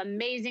value,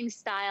 amazing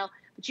style,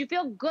 but you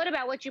feel good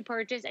about what you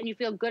purchase and you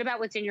feel good about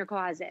what's in your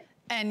closet.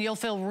 And you'll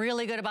feel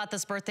really good about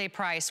this birthday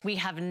price. We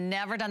have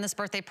never done this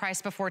birthday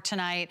price before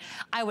tonight.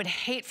 I would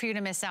hate for you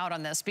to miss out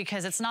on this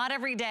because it's not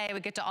every day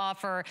we get to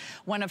offer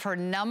one of her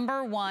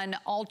 #1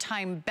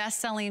 all-time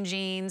best-selling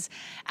jeans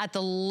at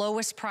the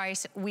lowest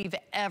price we've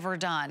ever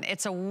done.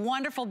 It's a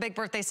wonderful big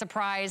birthday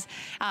surprise.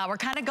 We're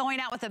kind of going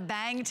out with a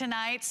bang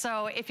tonight.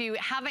 So if you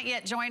haven't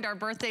yet joined our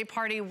birthday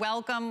party,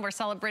 welcome. We're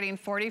celebrating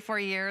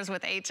 44 years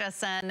with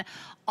HSN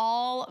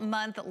all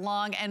month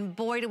long. And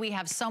boy, do we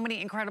have so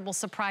many incredible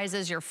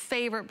surprises. Your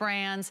favorite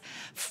brands,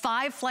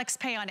 5 flex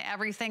pay on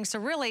everything. So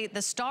really,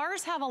 the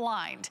stars have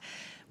aligned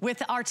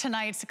with our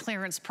tonight's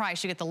clearance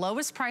price. You get the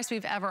lowest price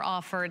we've ever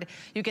offered.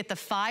 You get the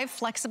 5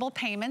 flexible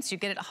payments. You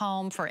get it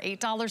home for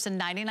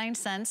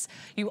 $8.99.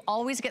 You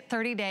always get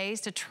 30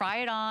 days to try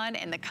it on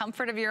in the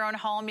comfort of your own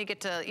home. You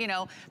get to, you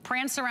know,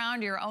 prance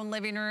around your own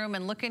living room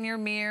and look in your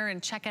mirror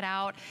and check it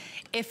out.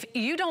 If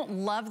you don't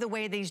love the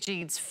way these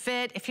jeans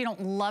fit, if you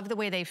don't love the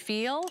way they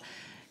feel,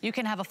 you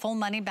can have a full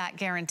money back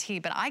guarantee,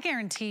 but I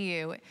guarantee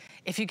you,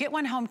 if you get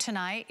one home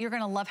tonight, you're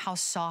gonna love how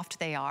soft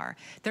they are.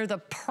 They're the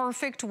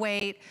perfect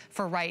weight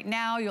for right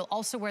now. You'll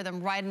also wear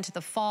them right into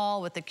the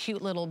fall with the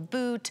cute little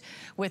boot,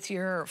 with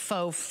your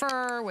faux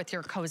fur, with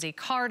your cozy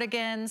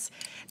cardigans.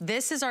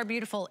 This is our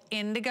beautiful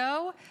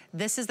indigo.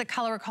 This is the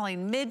color we're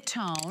calling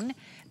mid-tone.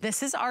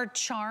 This is our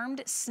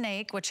charmed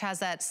snake, which has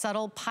that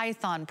subtle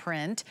python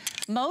print.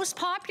 Most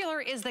popular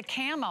is the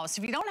camo.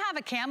 So if you don't have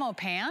a camo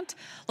pant,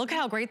 look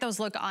how great those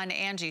look on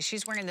Angie.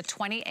 She's wearing the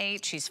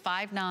 28, she's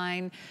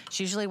 5'9".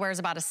 She usually wears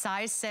about a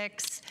size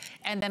 6.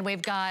 And then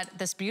we've got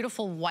this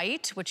beautiful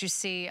white, which you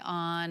see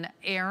on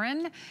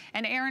Erin.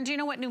 And Erin, do you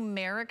know what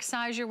numeric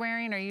size you're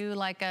wearing? Are you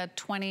like a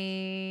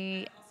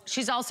 20?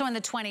 She's also in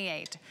the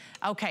 28.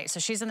 Okay, so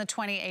she's in the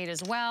 28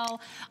 as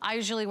well. I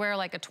usually wear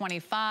like a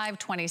 25,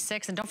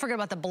 26, and don't forget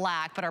about the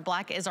black, but our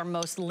black is our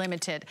most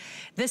limited.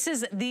 This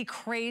is the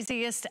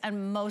craziest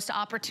and most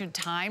opportune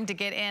time to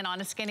get in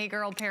on a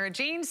Skinnygirl pair of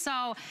jeans,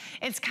 so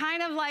it's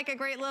kind of like a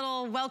great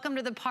little welcome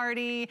to the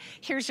party.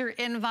 Here's your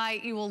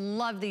invite. You will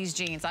love these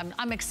jeans.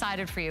 I'm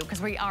excited for you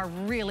because we are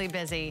really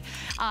busy.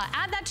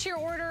 Add that to your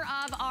order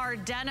of our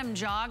denim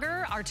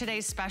jogger, our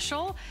today's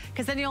special,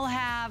 because then you'll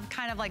have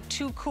kind of like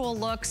 2 cool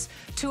looks,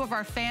 2 of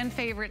our fan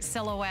favorite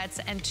silhouettes,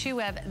 and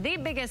 2 of the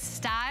biggest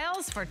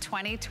styles for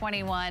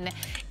 2021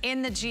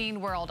 in the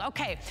jean world.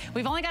 Okay,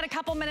 we've only got a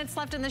couple minutes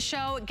left in the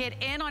show.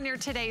 Get in on your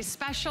today's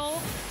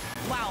special.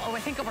 Wow, I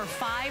think over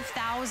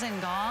 5,000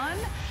 gone,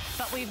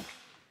 but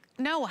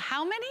no,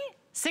 how many?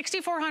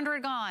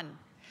 6,400 gone.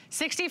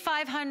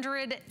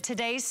 6,500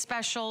 today's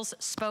specials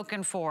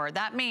spoken for.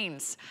 That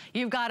means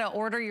you've got to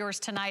order yours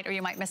tonight or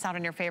you might miss out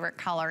on your favorite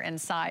color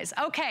and size.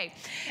 Okay,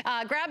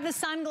 grab the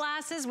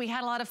sunglasses. We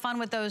had a lot of fun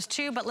with those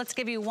too, but let's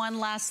give you one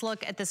last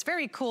look at this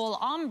very cool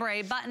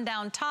ombre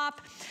button-down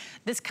top.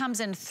 This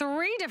comes in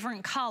 3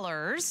 different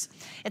colors.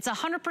 It's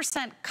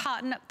 100%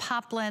 cotton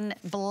poplin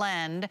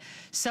blend,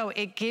 so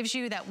it gives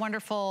you that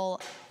wonderful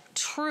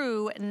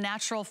true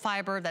natural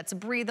fiber that's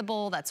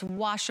breathable, that's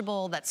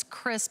washable, that's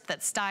crisp,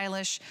 that's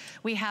stylish.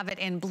 We have it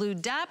in blue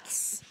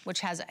depths, which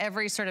has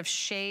every sort of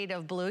shade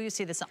of blue. You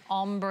see this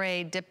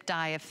ombre dip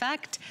dye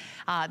effect.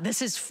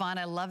 This is fun,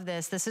 I love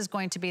this. This is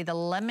going to be the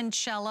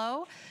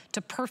limoncello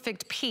to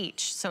perfect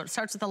peach. So it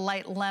starts with a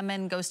light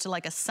lemon, goes to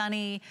like a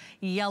sunny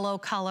yellow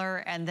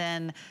color, and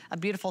then a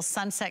beautiful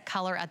sunset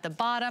color at the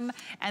bottom.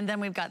 And then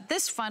we've got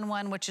this fun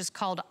one, which is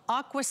called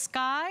Aqua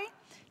Sky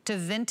to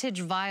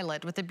Vintage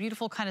Violet with a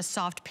beautiful kind of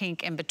soft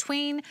pink in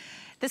between.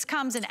 This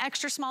comes in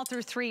extra small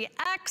through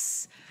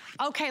 3X.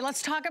 Okay,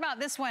 let's talk about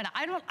this one.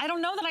 I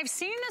don't know that I've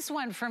seen this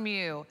one from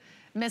you,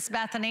 Miss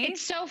Bethenny.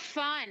 It's so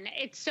fun.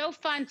 It's so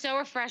fun, so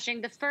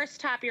refreshing. The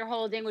first top you're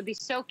holding would be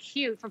so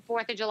cute for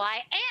 4th of July.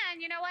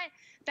 And you know what?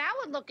 That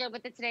would look good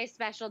with the today's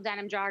special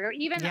denim jogger.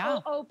 Even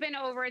open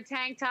over a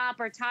tank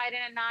top or tied in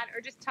a knot or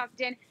just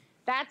tucked in.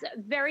 That's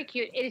very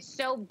cute. It is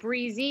so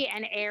breezy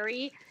and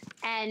airy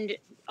and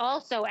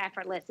also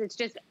effortless. It's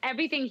just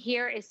everything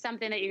here is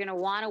something that you're going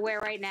to want to wear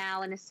right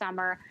now in the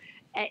summer.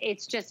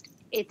 It's just,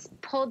 it's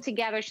pulled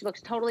together. She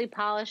looks totally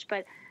polished,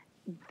 but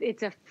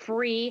it's a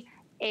free,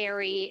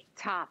 airy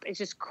top. It's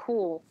just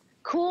cool.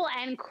 Cool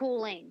and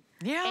cooling.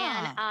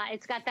 Yeah. And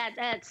it's got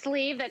that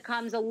sleeve that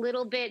comes a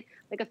little bit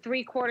like a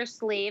 3/4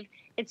 sleeve.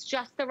 It's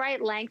just the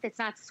right length. It's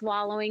not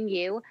swallowing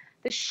you.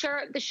 The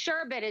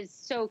sherbet is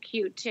so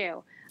cute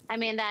too. I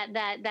mean,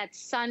 that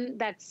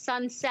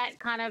sunset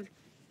kind of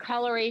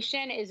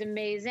coloration is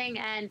amazing.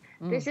 And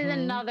this is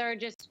another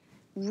just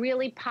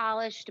really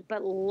polished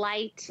but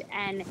light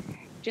and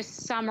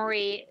just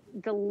summery,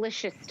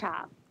 delicious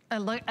top.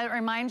 It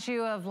reminds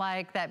you of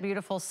like that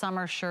beautiful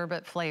summer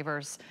sherbet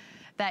flavors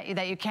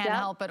that you can't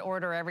help but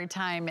order every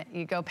time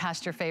you go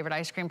past your favorite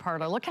ice cream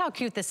parlor. Look how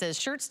cute this is.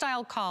 Shirt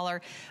style collar,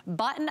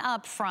 button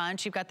up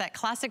front. You've got that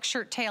classic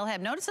shirt tail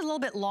head. Notice it's a little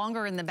bit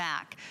longer in the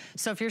back.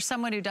 So if you're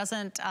someone who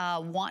doesn't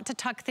want to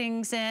tuck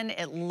things in,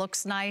 it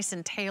looks nice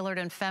and tailored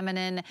and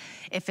feminine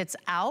if it's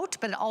out,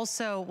 but it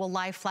also will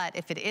lie flat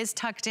if it is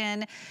tucked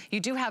in.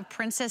 You do have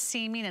princess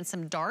seaming and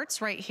some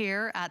darts right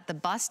here at the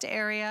bust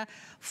area.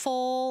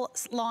 Full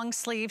long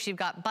sleeves. You've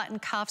got button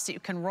cuffs that you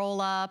can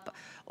roll up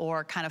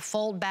or kind of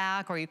fold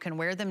back, or you can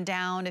wear them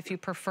down if you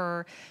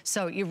prefer.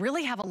 So you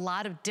really have a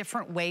lot of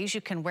different ways you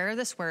can wear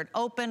this, wear it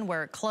open,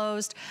 wear it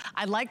closed.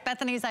 I like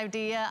Bethenny's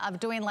idea of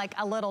doing like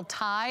a little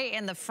tie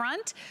in the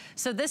front.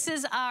 So this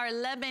is our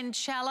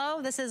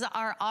limoncello, this is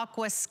our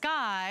aqua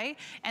sky,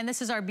 and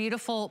this is our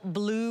beautiful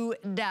blue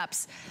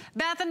depths.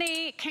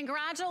 Bethenny,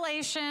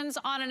 congratulations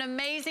on an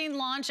amazing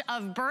launch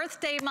of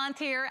birthday month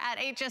here at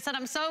HSN.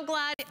 I'm so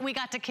glad we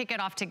got to kick it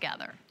off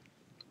together.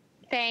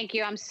 Thank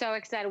you. I'm so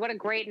excited. What a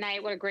great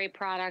night. What a great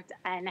product.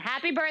 And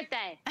happy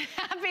birthday.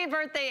 Happy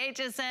birthday,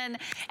 HSN.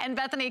 And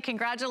Bethenny,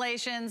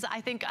 congratulations.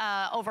 I think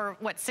over,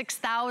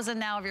 6,000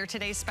 now of your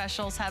today's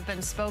specials have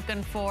been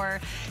spoken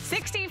for.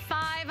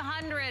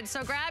 6,500.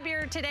 So grab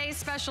your today's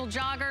special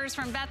joggers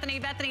from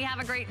Bethenny. Bethenny, have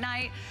a great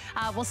night.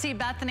 We'll see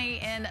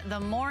Bethenny in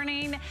the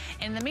morning.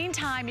 In the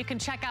meantime, you can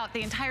check out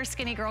the entire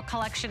Skinnygirl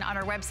collection on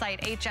our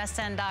website,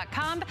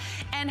 hsn.com,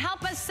 and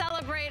help us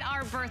celebrate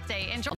our birthday. Enjoy.